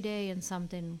every day in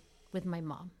something with my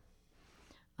mom.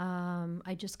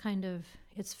 I just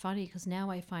it's funny because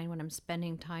now I find when I'm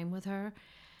spending time with her,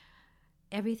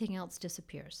 everything else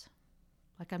disappears.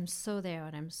 Like I'm so there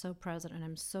and I'm so present and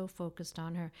I'm so focused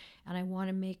on her, and I want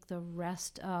to make the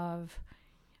rest of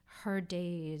her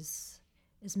days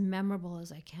as memorable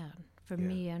as I can for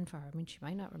me and for her. I mean, she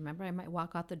might not remember. I might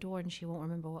walk out the door and she won't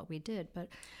remember what we did. But,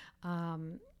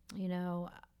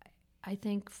 I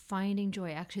think finding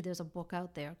joy, actually there's a book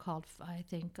out there called,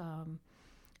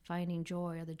 Finding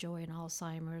Joy or The Joy in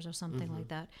Alzheimer's or something like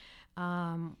that.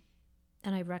 And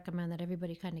I recommend that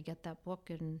everybody kind of get that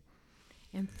book and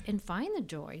find the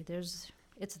joy.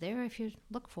 It's there if you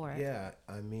look for it. Yeah,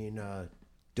 I mean,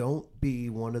 don't be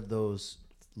one of those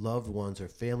loved ones or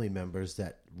family members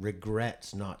that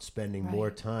regrets not spending more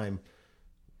time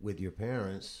with your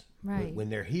parents when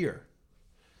they're here.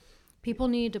 People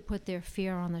need to put their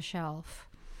fear on the shelf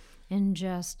and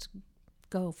just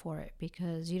go for it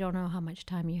because you don't know how much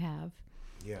time you have.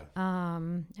 Yeah. I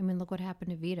mean, look what happened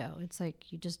to Vito. It's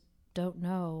like you just don't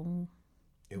know.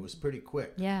 It was pretty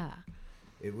quick. Yeah.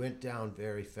 It went down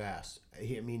very fast.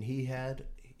 He had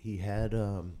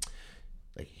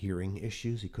like hearing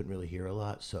issues. He couldn't really hear a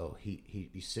lot, so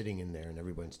he'd be sitting in there and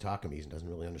everyone's talking to him. He doesn't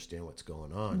really understand what's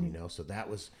going on, So that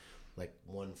was like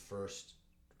one first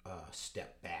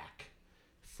step back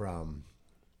from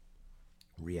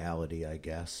reality, I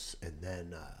guess. And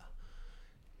then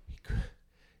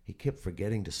he kept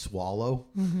forgetting to swallow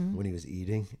when he was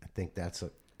eating. I think that's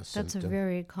That's a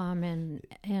very common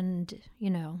end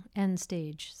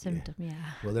stage symptom. Yeah.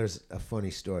 Well, there's a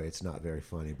funny story. It's not very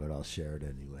funny, but I'll share it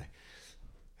anyway.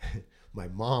 My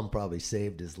mom probably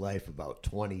saved his life about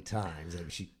 20 times. I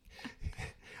mean,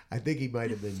 I think he might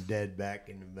have been dead back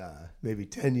in maybe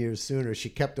 10 years sooner. She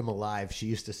kept him alive. She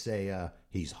used to say,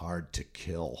 he's hard to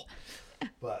kill.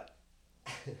 But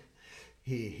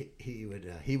he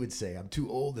would say, I'm too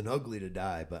old and ugly to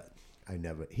die. But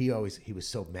he was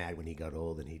so mad when he got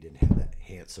old and he didn't have that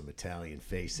handsome Italian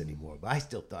face anymore. But I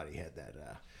still thought he had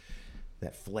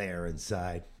that flair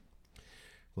inside.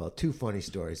 Well, two funny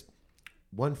stories.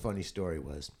 One funny story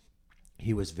was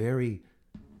he was very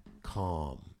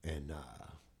calm and,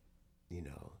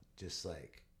 just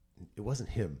like, it wasn't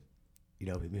him. He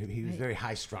was very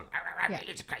high strung. Yeah.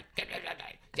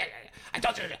 I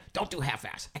told you, don't do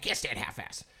half-ass. I can't stand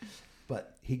half-ass.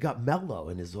 But he got mellow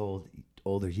in his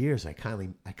older years. I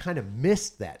kind of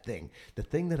missed that thing. The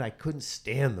thing that I couldn't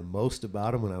stand the most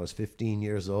about him when I was 15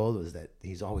 years old was that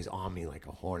he's always on me like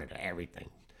a hornet or everything.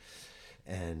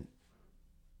 And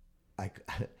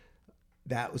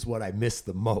that was what I missed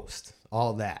the most.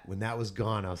 All that. When that was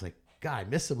gone, I was like, God, I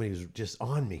miss him when he was just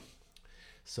on me.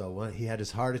 So when he had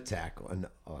his heart attack,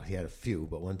 he had a few,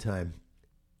 but one time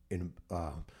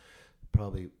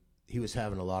he was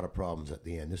having a lot of problems at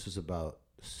the end. This was about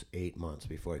 8 months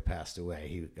before he passed away.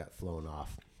 He got flown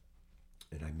off,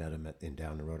 and I met him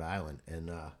down in Rhode Island, and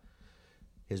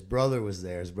his brother was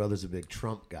there. His brother's a big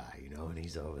Trump guy, and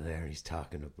he's over there and he's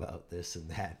talking about this and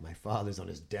that. My father's on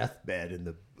his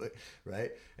deathbed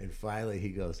right? And finally he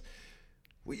goes,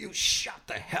 will you shut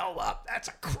the hell up? That's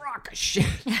a crock of shit.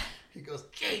 He goes,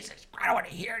 Jesus, I don't want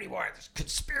to hear anymore of this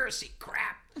conspiracy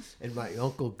crap. And my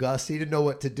Uncle Gus, he didn't know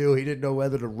what to do. He didn't know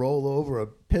whether to roll over or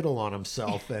piddle on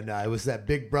himself. And it was that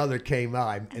big brother came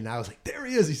out, and I was like, there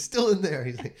he is. He's still in there.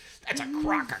 He's like, that's a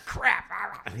crock of crap.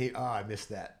 And I missed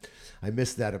that. I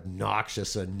missed that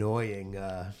obnoxious, annoying,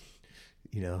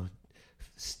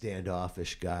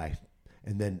 standoffish guy.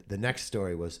 And then the next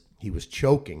story was he was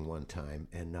choking one time,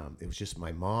 and it was just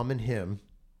my mom and him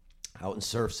out in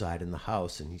Surfside in the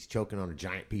house, and he's choking on a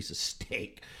giant piece of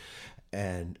steak,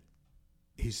 and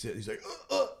he's like,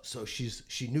 so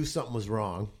she knew something was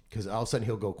wrong because all of a sudden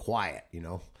he'll go quiet,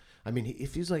 I mean, it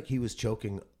feels like he was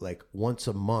choking like once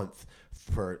a month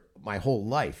for my whole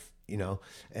life,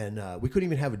 and we couldn't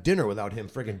even have a dinner without him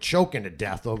friggin' choking to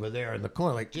death over there in the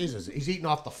corner. Like, Jesus, he's eating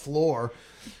off the floor.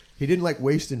 He didn't like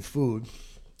wasting food.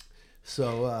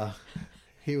 So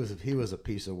he was a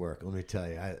piece of work, let me tell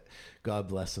you. God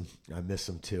bless him. I miss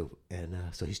him too. And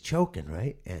so he's choking,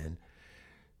 right? And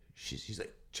she's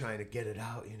like trying to get it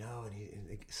out,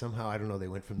 and somehow, I don't know, they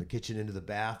went from the kitchen into the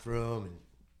bathroom, and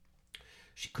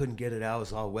she couldn't get it out. It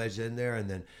was all wedged in there, and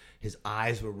then his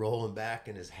eyes were rolling back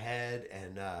in his head,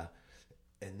 and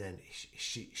then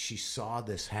she saw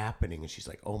this happening, and she's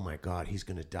like, oh my God, he's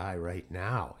going to die right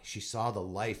now. She saw the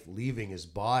life leaving his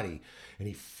body,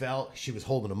 and she was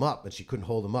holding him up, but she couldn't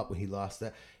hold him up when he lost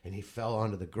that, and he fell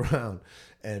onto the ground,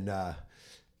 and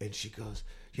she goes,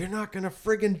 you're not going to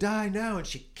friggin' die now. And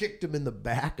she kicked him in the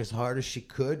back as hard as she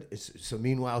could. So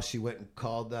meanwhile, she went and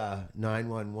called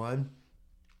 911,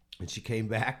 and she came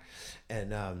back,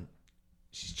 and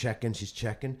she's checking,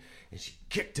 and she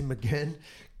kicked him again,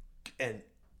 and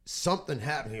something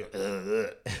happened. He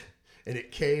goes, and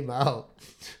it came out.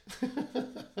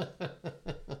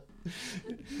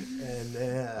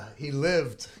 And he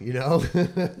lived,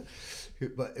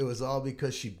 but it was all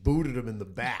because she booted him in the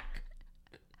back.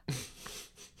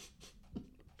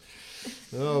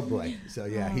 Oh boy. So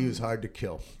yeah, he was hard to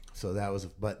kill. So that was,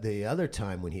 but the other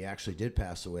time when he actually did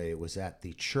pass away, it was at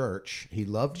the church. He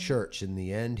loved church. In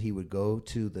the end, he would go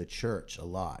to the church a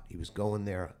lot. He was going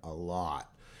there a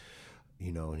lot,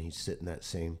 and he'd sit in that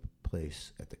same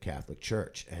place at the Catholic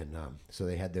church. And so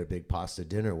they had their big pasta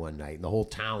dinner one night, and the whole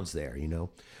town's there,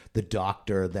 The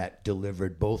doctor that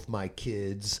delivered both my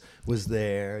kids was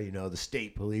there, the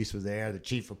state police was there, the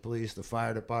chief of police, the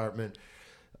fire department.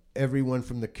 Everyone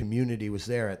from the community was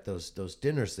there at those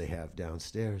dinners they have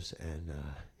downstairs, and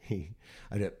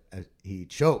he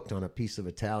choked on a piece of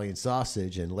Italian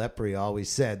sausage, and Lepre always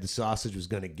said the sausage was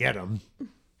going to get him.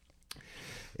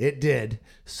 It did.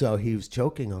 So he was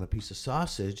choking on a piece of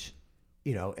sausage,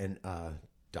 and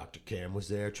Dr. Cam was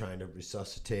there trying to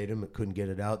resuscitate him. It couldn't get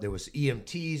it out. There was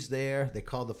EMTs there. They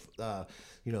called the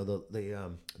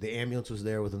ambulance was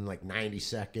there within like 90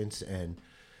 seconds, and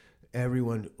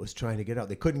everyone was trying to get out.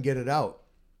 They couldn't get it out.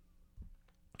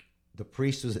 The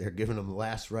priest was there giving them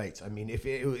last rites. I mean, if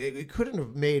it couldn't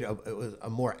have made a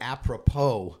more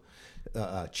apropos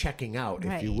checking out,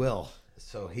 right, if you will.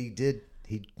 So he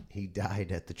he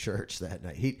died at the church that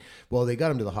night. Well, they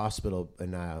got him to the hospital,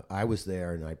 and I was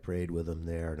there, and I prayed with him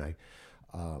there,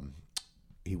 and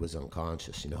he was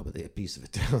unconscious, but the piece of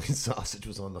Italian sausage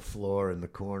was on the floor in the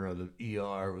corner of the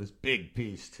ER. It was a big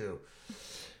piece too.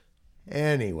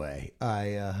 Anyway,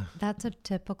 That's a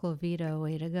typical Vito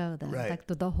way to go, then. Right. Like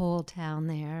the whole town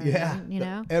there. Yeah,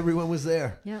 and, everyone was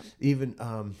there. Yep. Even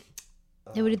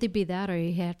It would either be that or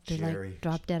you had to Jerry.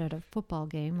 drop dead at a football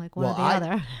game, like one or the I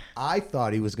other. I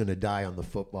thought he was going to die on the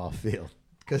football field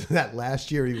because that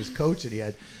last year he was coaching, he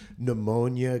had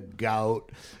pneumonia,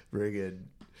 gout,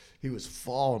 he was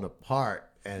falling apart,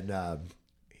 and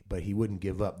but he wouldn't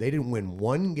give up. They didn't win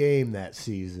one game that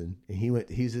season, and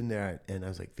he's in there, and I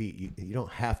was like, "Pete, you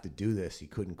don't have to do this." He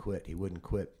couldn't quit. He wouldn't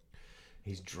quit.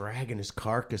 He's dragging his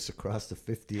carcass across the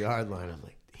 50-yard line. I'm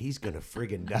like, he's going to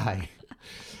friggin' die.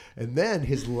 And then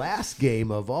his last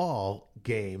game of all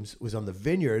games was on the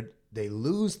Vineyard. They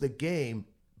lose the game,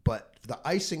 but the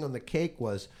icing on the cake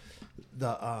was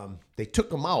they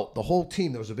took him out. The whole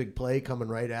team, there was a big play coming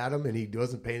right at him, and he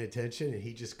wasn't paying attention, and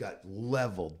he just got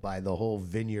leveled by the whole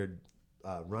Vineyard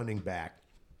running back,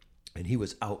 and he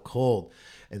was out cold.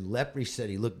 And Lepre said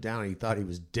he looked down and he thought he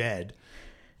was dead.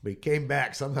 But he came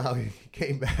back. Somehow he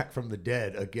came back from the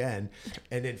dead again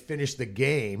and then finished the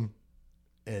game.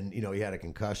 And, he had a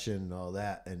concussion and all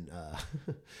that. And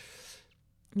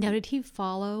Now, did he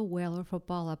follow Whaler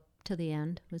football up to the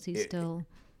end? Was he still?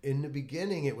 In the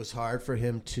beginning, it was hard for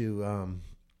him to.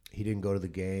 He didn't go to the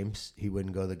games. He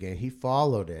wouldn't go to the game. He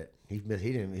followed it. He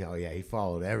didn't. He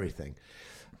followed everything.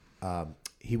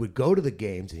 He would go to the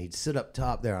games and he'd sit up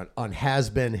top there on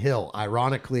Has-Been Hill.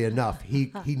 Ironically enough,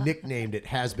 he nicknamed it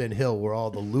Has-Been Hill, where all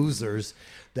the losers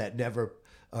that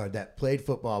that played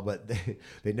football, but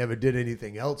they never did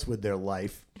anything else with their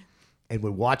life, and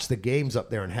would watch the games up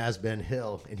there on Has-Been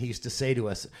Hill. And he used to say to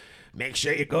us, "Make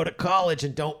sure you go to college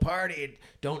and don't party and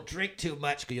don't drink too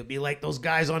much, because you'll be like those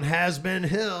guys on Has-Been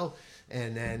Hill."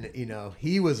 And then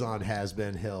he was on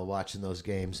Has-Been Hill watching those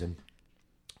games. And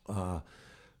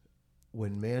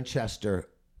when Manchester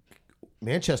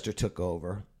took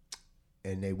over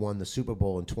and they won the Super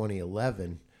Bowl in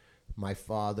 2011, my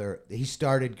father, he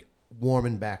started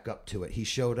warming back up to it. He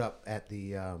showed up at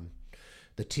the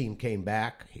team came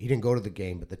back. He didn't go to the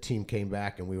game, but the team came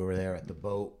back, and we were there at the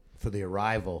boat for the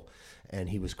arrival, and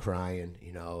he was crying,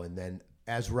 and then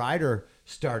as Ryder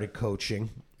started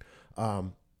coaching,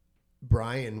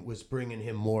 Brian was bringing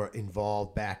him more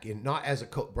involved back in, not as a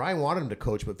coach. Brian wanted him to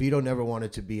coach, but Vito never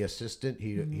wanted to be assistant.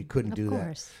 He couldn't do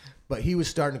that. But he was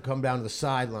starting to come down to the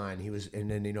sideline.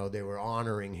 And then they were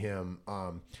honoring him,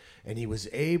 and he was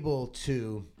able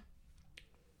to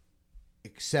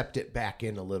accept it back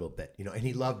in a little bit, and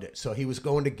he loved it. So he was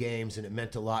going to games, and it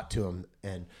meant a lot to him.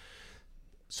 And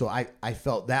so I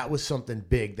felt that was something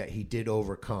big that he did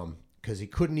overcome, because he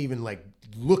couldn't even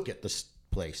look at this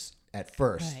place at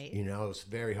first. Right. It was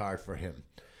very hard for him.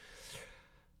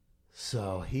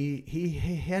 So he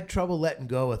had trouble letting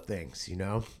go of things,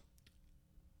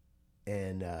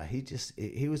 and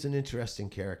he was an interesting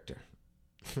character.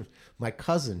 My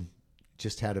cousin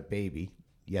just had a baby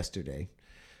yesterday,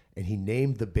 and he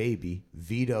named the baby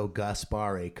Vito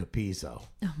Gaspare Capizzo.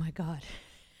 Oh my God.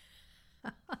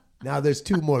 Now there's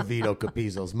two more Vito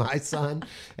Capizzos, my son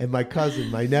and my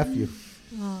cousin, my nephew.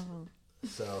 Oh.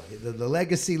 So the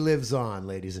legacy lives on,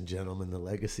 ladies and gentlemen. The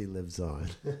legacy lives on.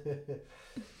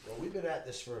 Well, we've been at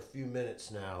this for a few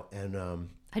minutes now, and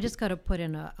I just got to put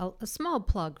in a small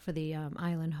plug for the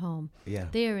Island Home. Yeah.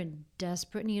 They are in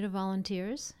desperate need of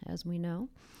volunteers, as we know.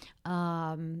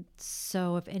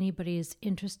 So if anybody is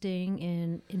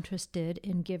interested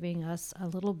in giving us a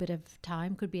little bit of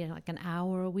time, could be like an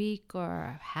hour a week or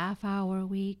a half hour a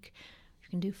week. You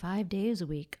can do 5 days a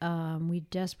week. We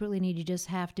desperately need, you just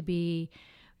have to be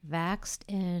vaxxed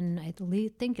and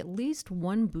think at least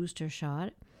one booster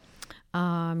shot.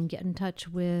 Get in touch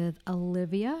with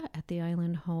Olivia at the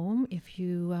Island Home if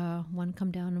you want to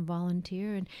come down and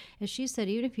volunteer. And as she said,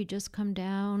 even if you just come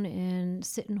down and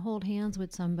sit and hold hands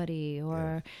with somebody,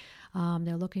 or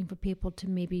they're looking for people to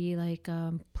maybe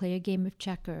play a game of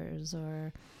checkers,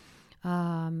 or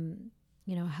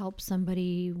help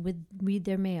somebody read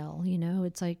their mail.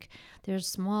 It's like there's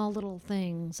small little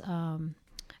things.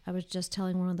 I was just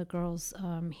telling one of the girls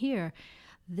here,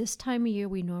 this time of year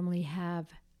we normally have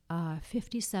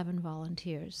 57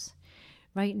 volunteers.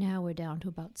 Right now we're down to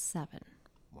about 7.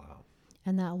 wow.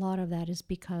 And a lot of that is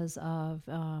because of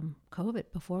COVID.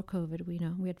 Before COVID, we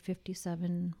had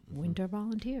 57 winter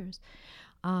volunteers.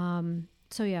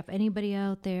 So yeah, if anybody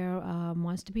out there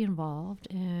wants to be involved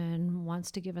and wants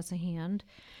to give us a hand,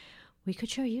 we could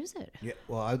sure use it. Yeah.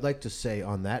 Well, I'd like to say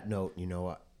on that note,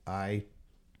 I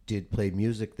did play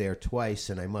music there twice,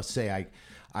 and I must say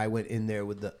I went in there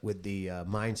with the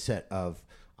mindset of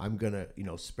I'm gonna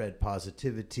spread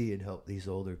positivity and help these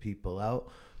older people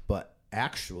out. But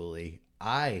actually,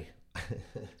 I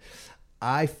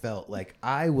I felt like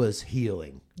I was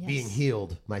healing, being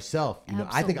healed myself.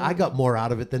 I think I got more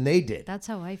out of it than they did. That's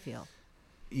how I feel.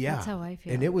 Yeah, that's how I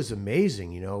feel. And it was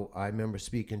amazing. I remember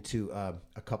speaking to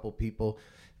a couple people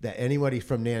that anybody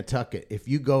from Nantucket, if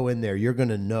you go in there, you're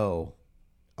gonna know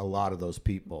a lot of those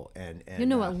people, and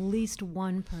at least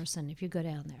one person if you go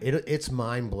down there. It's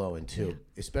mind blowing too,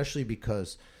 especially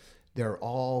because they're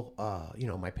all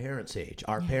my parents' age,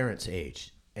 our parents'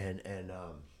 age, and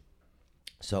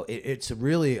so it's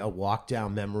really a walk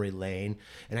down memory lane,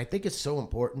 and I think it's so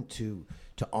important to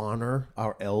honor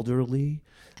our elderly.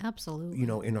 Absolutely.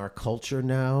 In our culture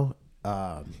now,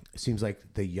 it seems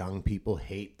like the young people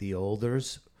hate the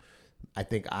olders.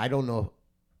 I don't know.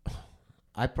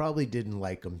 I probably didn't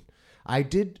like them. I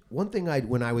did one thing.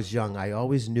 When I was young, I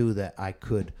always knew that I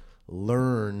could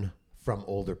learn from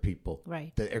older people,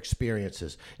 right? The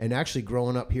experiences. And actually,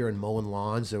 growing up here and mowing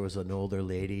lawns, there was an older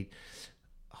lady,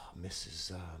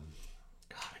 Mrs.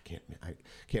 God, I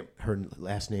can't. Her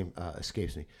last name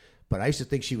escapes me. But I used to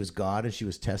think she was God and she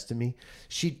was testing me.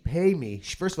 She'd pay me.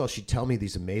 First of all, she'd tell me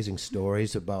these amazing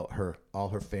stories about all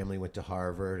her family went to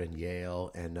Harvard and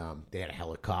Yale, and they had a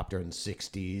helicopter in the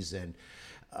 60s. And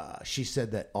she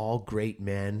said that all great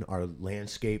men are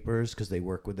landscapers because they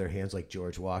work with their hands, like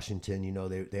George Washington.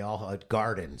 They all had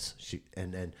gardens.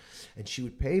 And she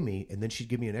would pay me, and then she'd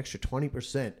give me an extra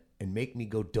 20% and make me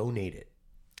go donate it.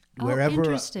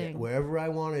 Interesting. Wherever I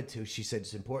wanted to. She said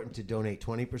it's important to donate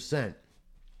 20%.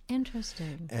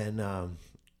 Interesting. And I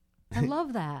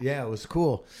love that. Yeah, it was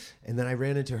cool. And then I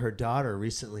ran into her daughter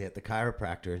recently at the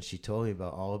chiropractor, and she told me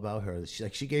all about her.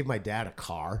 She gave my dad a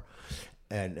car,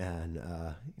 and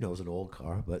it was an old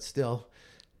car, but still.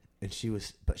 And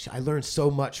I learned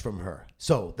so much from her.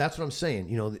 So that's what I'm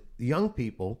saying. The young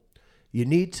people, you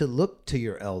need to look to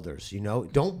your elders.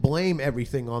 Don't blame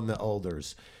everything on the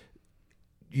elders.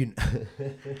 It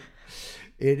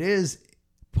is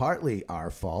partly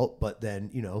our fault, but then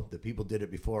the people did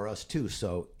it before us too,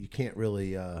 so you can't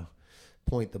really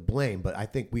point the blame. But I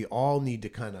think we all need to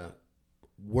kind of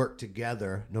work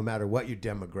together, no matter what your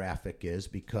demographic is,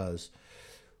 because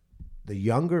the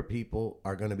younger people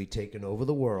are going to be taking over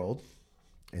the world,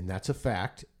 and that's a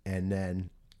fact. And then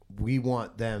we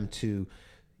want them to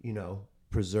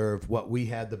preserve what we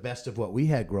had, the best of what we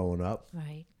had growing up,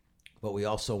 right? But we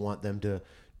also want them to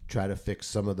try to fix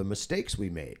some of the mistakes we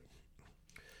made.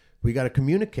 We got to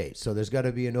communicate. So there's got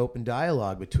to be an open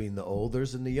dialogue between the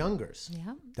olders and the youngers.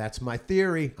 Yeah. That's my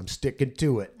theory. I'm sticking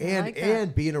to it.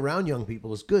 And being around young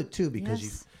people is good too,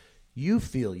 because you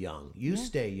feel young. You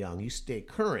stay young. You stay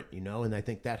current, and I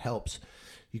think that helps.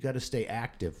 You got to stay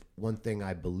active. One thing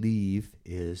I believe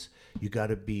is you got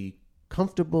to be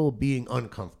comfortable being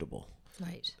uncomfortable.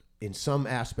 Right. In some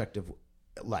aspect of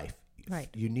life. Right.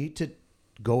 You need to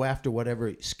go after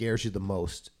whatever scares you the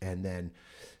most, and then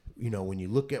when you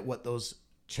look at what those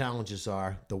challenges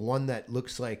are, the one that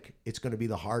looks like it's going to be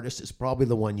the hardest is probably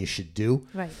the one you should do.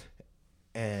 Right.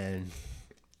 And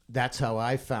that's how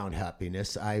I found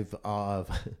happiness.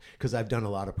 Because I've done a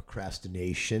lot of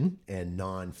procrastination and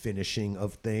non-finishing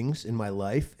of things in my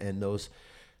life, and those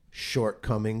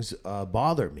shortcomings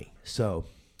bother me. So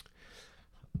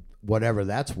whatever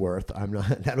that's worth,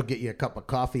 that'll get you a cup of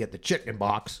coffee at the chicken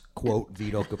box, quote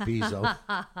Vito Capizzo.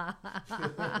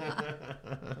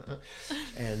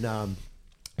 And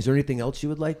is there anything else you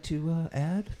would like to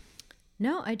add?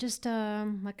 No, I just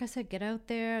like I said, get out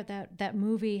there. That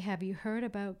movie, have you heard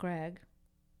about Greg?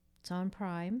 It's on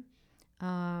Prime.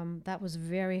 That was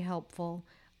very helpful.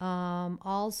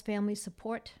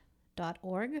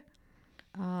 allsfamilysupport.org.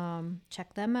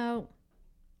 Check them out.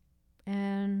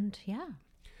 And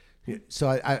so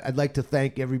I'd like to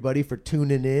thank everybody for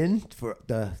tuning in for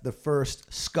the first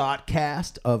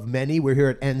Scottcast of many. We're here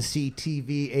at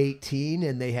NCTV 18,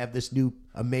 and they have this new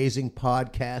amazing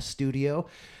podcast studio.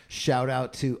 Shout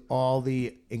out to all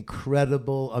the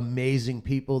incredible, amazing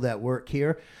people that work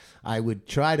here. I would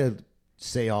try to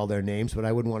say all their names, but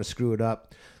I wouldn't want to screw it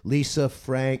up. Lisa,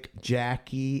 Frank,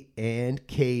 Jackie, and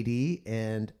Katie,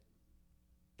 and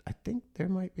I think there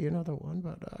might be another one,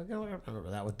 but I don't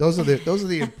remember that one. Those are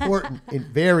the important,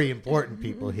 very important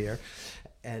people here,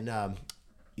 and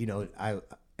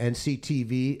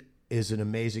NCTV is an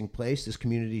amazing place. This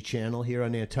community channel here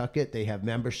on Nantucket, they have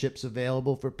memberships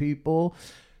available for people,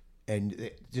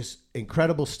 and just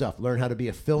incredible stuff. Learn how to be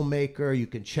a filmmaker. You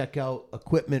can check out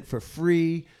equipment for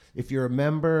free if you're a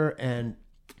member, and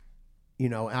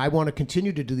I want to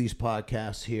continue to do these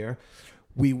podcasts here.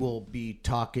 we will be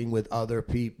talking with other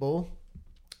people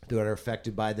that are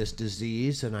affected by this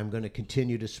disease, and I'm going to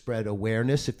continue to spread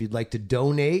awareness. If you'd like to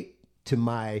donate to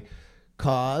my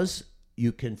cause,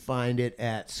 you can find it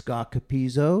at Scott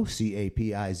Capizzo,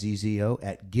 Capizzo,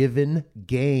 at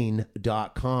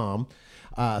givengain.com.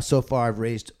 So far, I've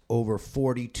raised over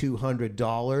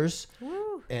 $4,200,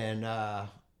 and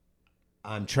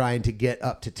I'm trying to get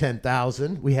up to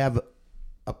 $10,000. We have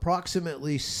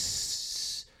approximately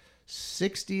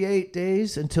 68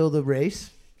 days until the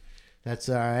race. That's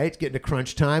all right. It's getting to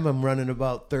crunch time. I'm running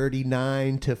about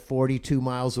 39 to 42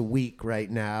 miles a week right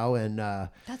now. And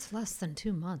that's less than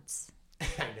 2 months.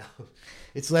 I know.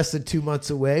 It's less than 2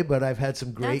 months away, but I've had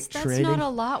some great training. That's not a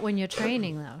lot when you're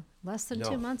training, though. Less than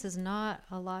 2 months is not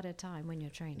a lot of time when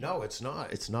you're training. No, it's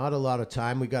not. It's not a lot of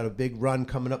time. We got a big run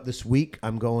coming up this week.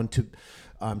 I'm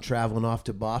traveling off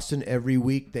to Boston. Every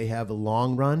week they have a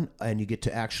long run, and you get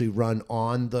to actually run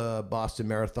on the Boston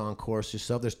Marathon course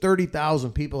yourself. There's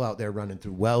 30,000 people out there running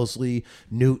through Wellesley,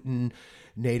 Newton,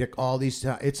 Natick, all these.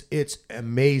 It's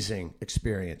amazing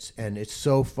experience, and it's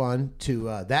so fun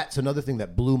to. That's another thing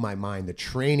that blew my mind. The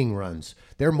training runs,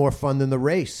 they're more fun than the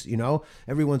race. You know,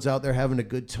 everyone's out there having a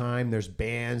good time. There's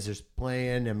bands, there's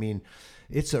playing. I mean,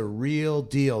 it's a real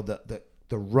deal. The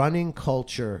running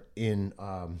culture in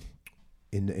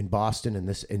Boston, in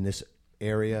this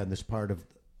area, in this part of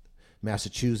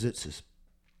Massachusetts,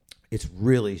 it's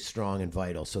really strong and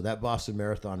vital. So that Boston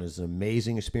Marathon is an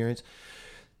amazing experience.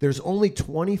 There's only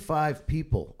 25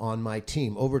 people on my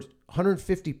team. Over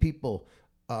 150 people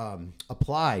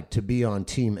applied to be on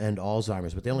Team End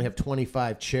Alzheimer's, but they only have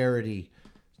 25 charity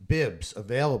bibs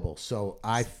available. So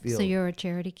I feel... So you're a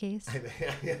charity case?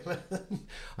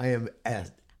 I am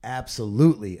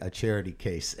absolutely a charity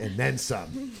case, and then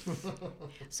some.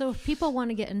 So if people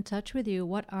want to get in touch with you,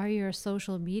 what are your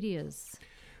social medias?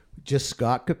 Just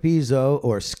Scott Capizzo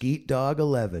or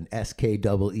SkeetDog11,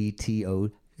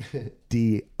 SKEETDOG11.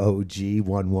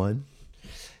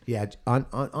 Yeah,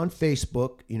 on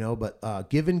Facebook, you know, but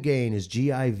Give and Gain is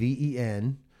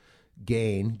GIVEN,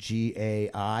 Gain, GAIN.com,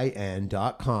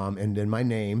 and then my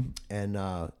name, and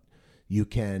you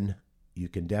can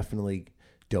definitely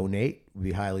donate. We'd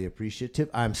be highly appreciative.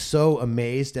 I'm so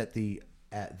amazed at the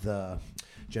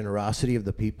generosity of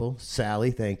the people.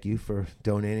 Sally, thank you for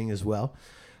donating as well.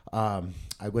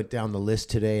 I went down the list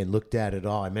today and looked at it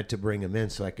all. I meant to bring them in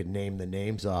so I could name the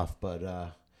names off,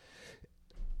 but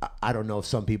I don't know if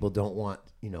some people don't want,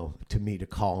 to me to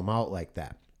call them out like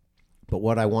that. But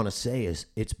what I want to say is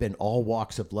it's been all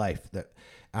walks of life that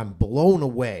I'm blown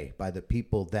away by the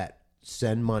people that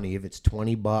send money. If it's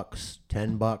 $20,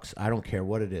 $10, I don't care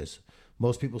what it is.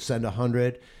 Most people send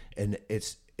 100, and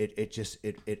it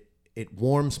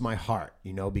warms my heart,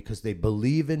 because they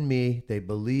believe in me. They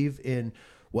believe in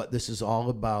what this is all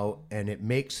about, and it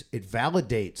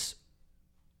validates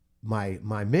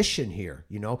my mission here.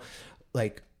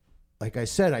 Like I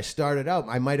said, I started out,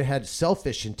 I might have had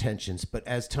selfish intentions, but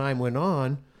as time went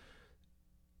on,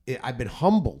 I've been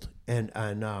humbled, and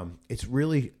it's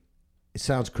really, it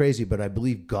sounds crazy, but I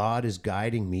believe God is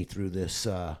guiding me through this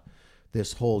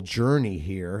whole journey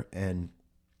here, and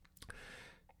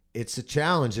it's a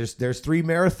challenge. There's 3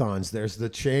 marathons. There's the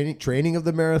training of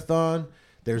the marathon.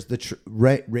 There's the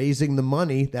raising the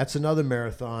money. That's another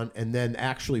marathon, and then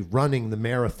actually running the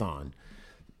marathon,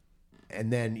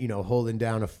 and then holding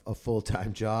down a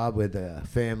full-time job with a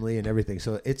family and everything.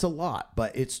 So it's a lot,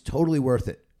 but it's totally worth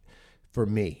it for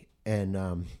me. And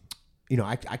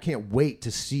I can't wait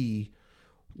to see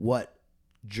where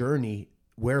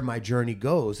my journey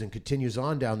goes and continues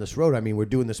on down this road. I mean, we're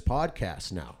doing this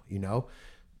podcast now,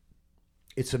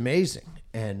 it's amazing.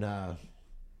 And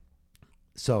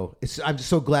so I'm just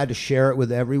so glad to share it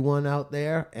with everyone out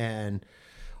there. And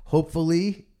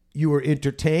hopefully you were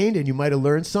entertained and you might have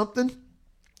learned something.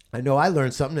 I know I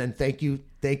learned something, and thank you,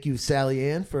 Sally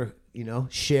Ann, for,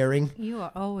 sharing. You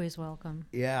are always welcome.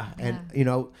 Yeah. And,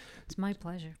 it's my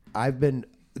pleasure. I've been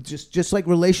just like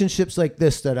relationships like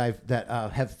this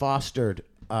that have fostered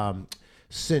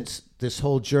since this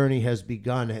whole journey has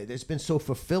begun. It's been so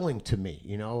fulfilling to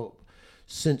me,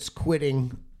 since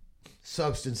quitting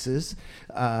substances.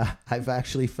 I've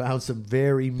actually found some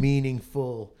very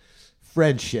meaningful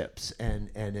friendships, and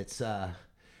it's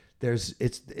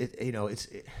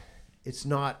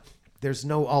not, there's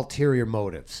no ulterior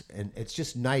motives, and it's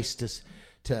just nice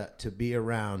to be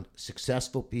around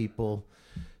successful people.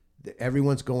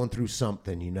 Everyone's going through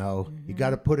something, Mm-hmm. You got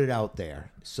to put it out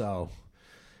there. So,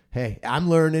 hey, I'm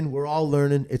learning. We're all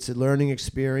learning. It's a learning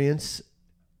experience,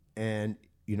 and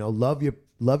love your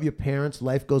parents.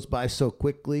 Life goes by so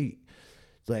quickly.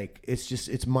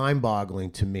 It's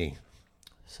mind-boggling to me.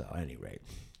 So, at any rate,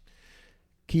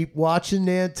 keep watching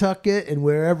Nantucket, and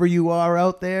wherever you are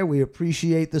out there, we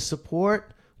appreciate the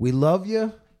support. We love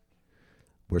you.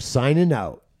 We're signing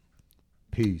out.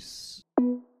 Peace.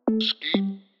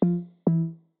 Skeet.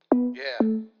 Yeah.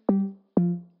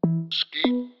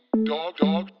 Skeet.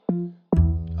 Dog.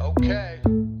 Okay.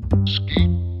 Skeet.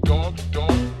 Dog.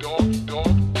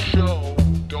 Show.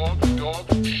 Dog.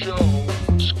 Show.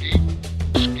 Skeet.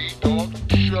 Dog.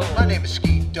 Show. My name is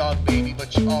Skeet Dog Baby,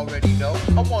 but you already know.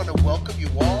 I want to welcome you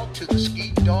all to the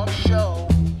Skeet Dog Show.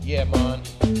 Yeah, man.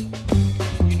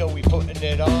 You know we putting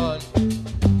it on.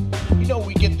 You know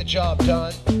we get the job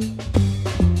done.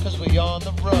 'Cause we on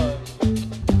the run.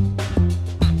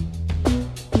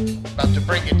 About to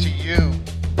bring it to you.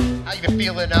 How you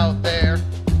feeling out there?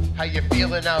 How you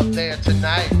feeling out there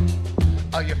tonight?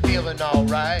 Are you feeling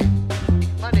alright?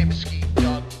 My name is Skeet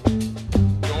Dog.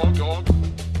 Dog.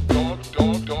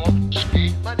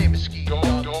 Skeet. My name is Skeet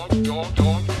Dog. Dog.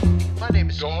 My name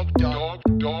is Skeet Dog.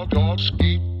 Dog.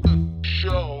 Skeet.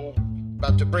 Show.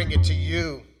 About to bring it to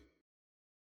you.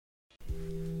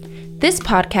 This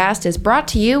podcast is brought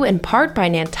to you in part by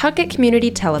Nantucket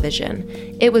Community Television.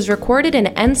 It was recorded in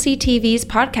NCTV's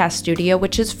podcast studio,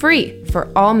 which is free for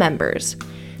all members.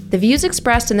 The views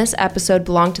expressed in this episode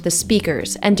belong to the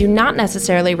speakers and do not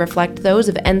necessarily reflect those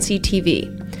of NCTV.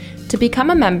 To become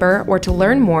a member or to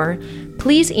learn more,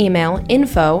 please email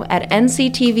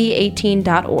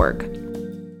info@nctv18.org.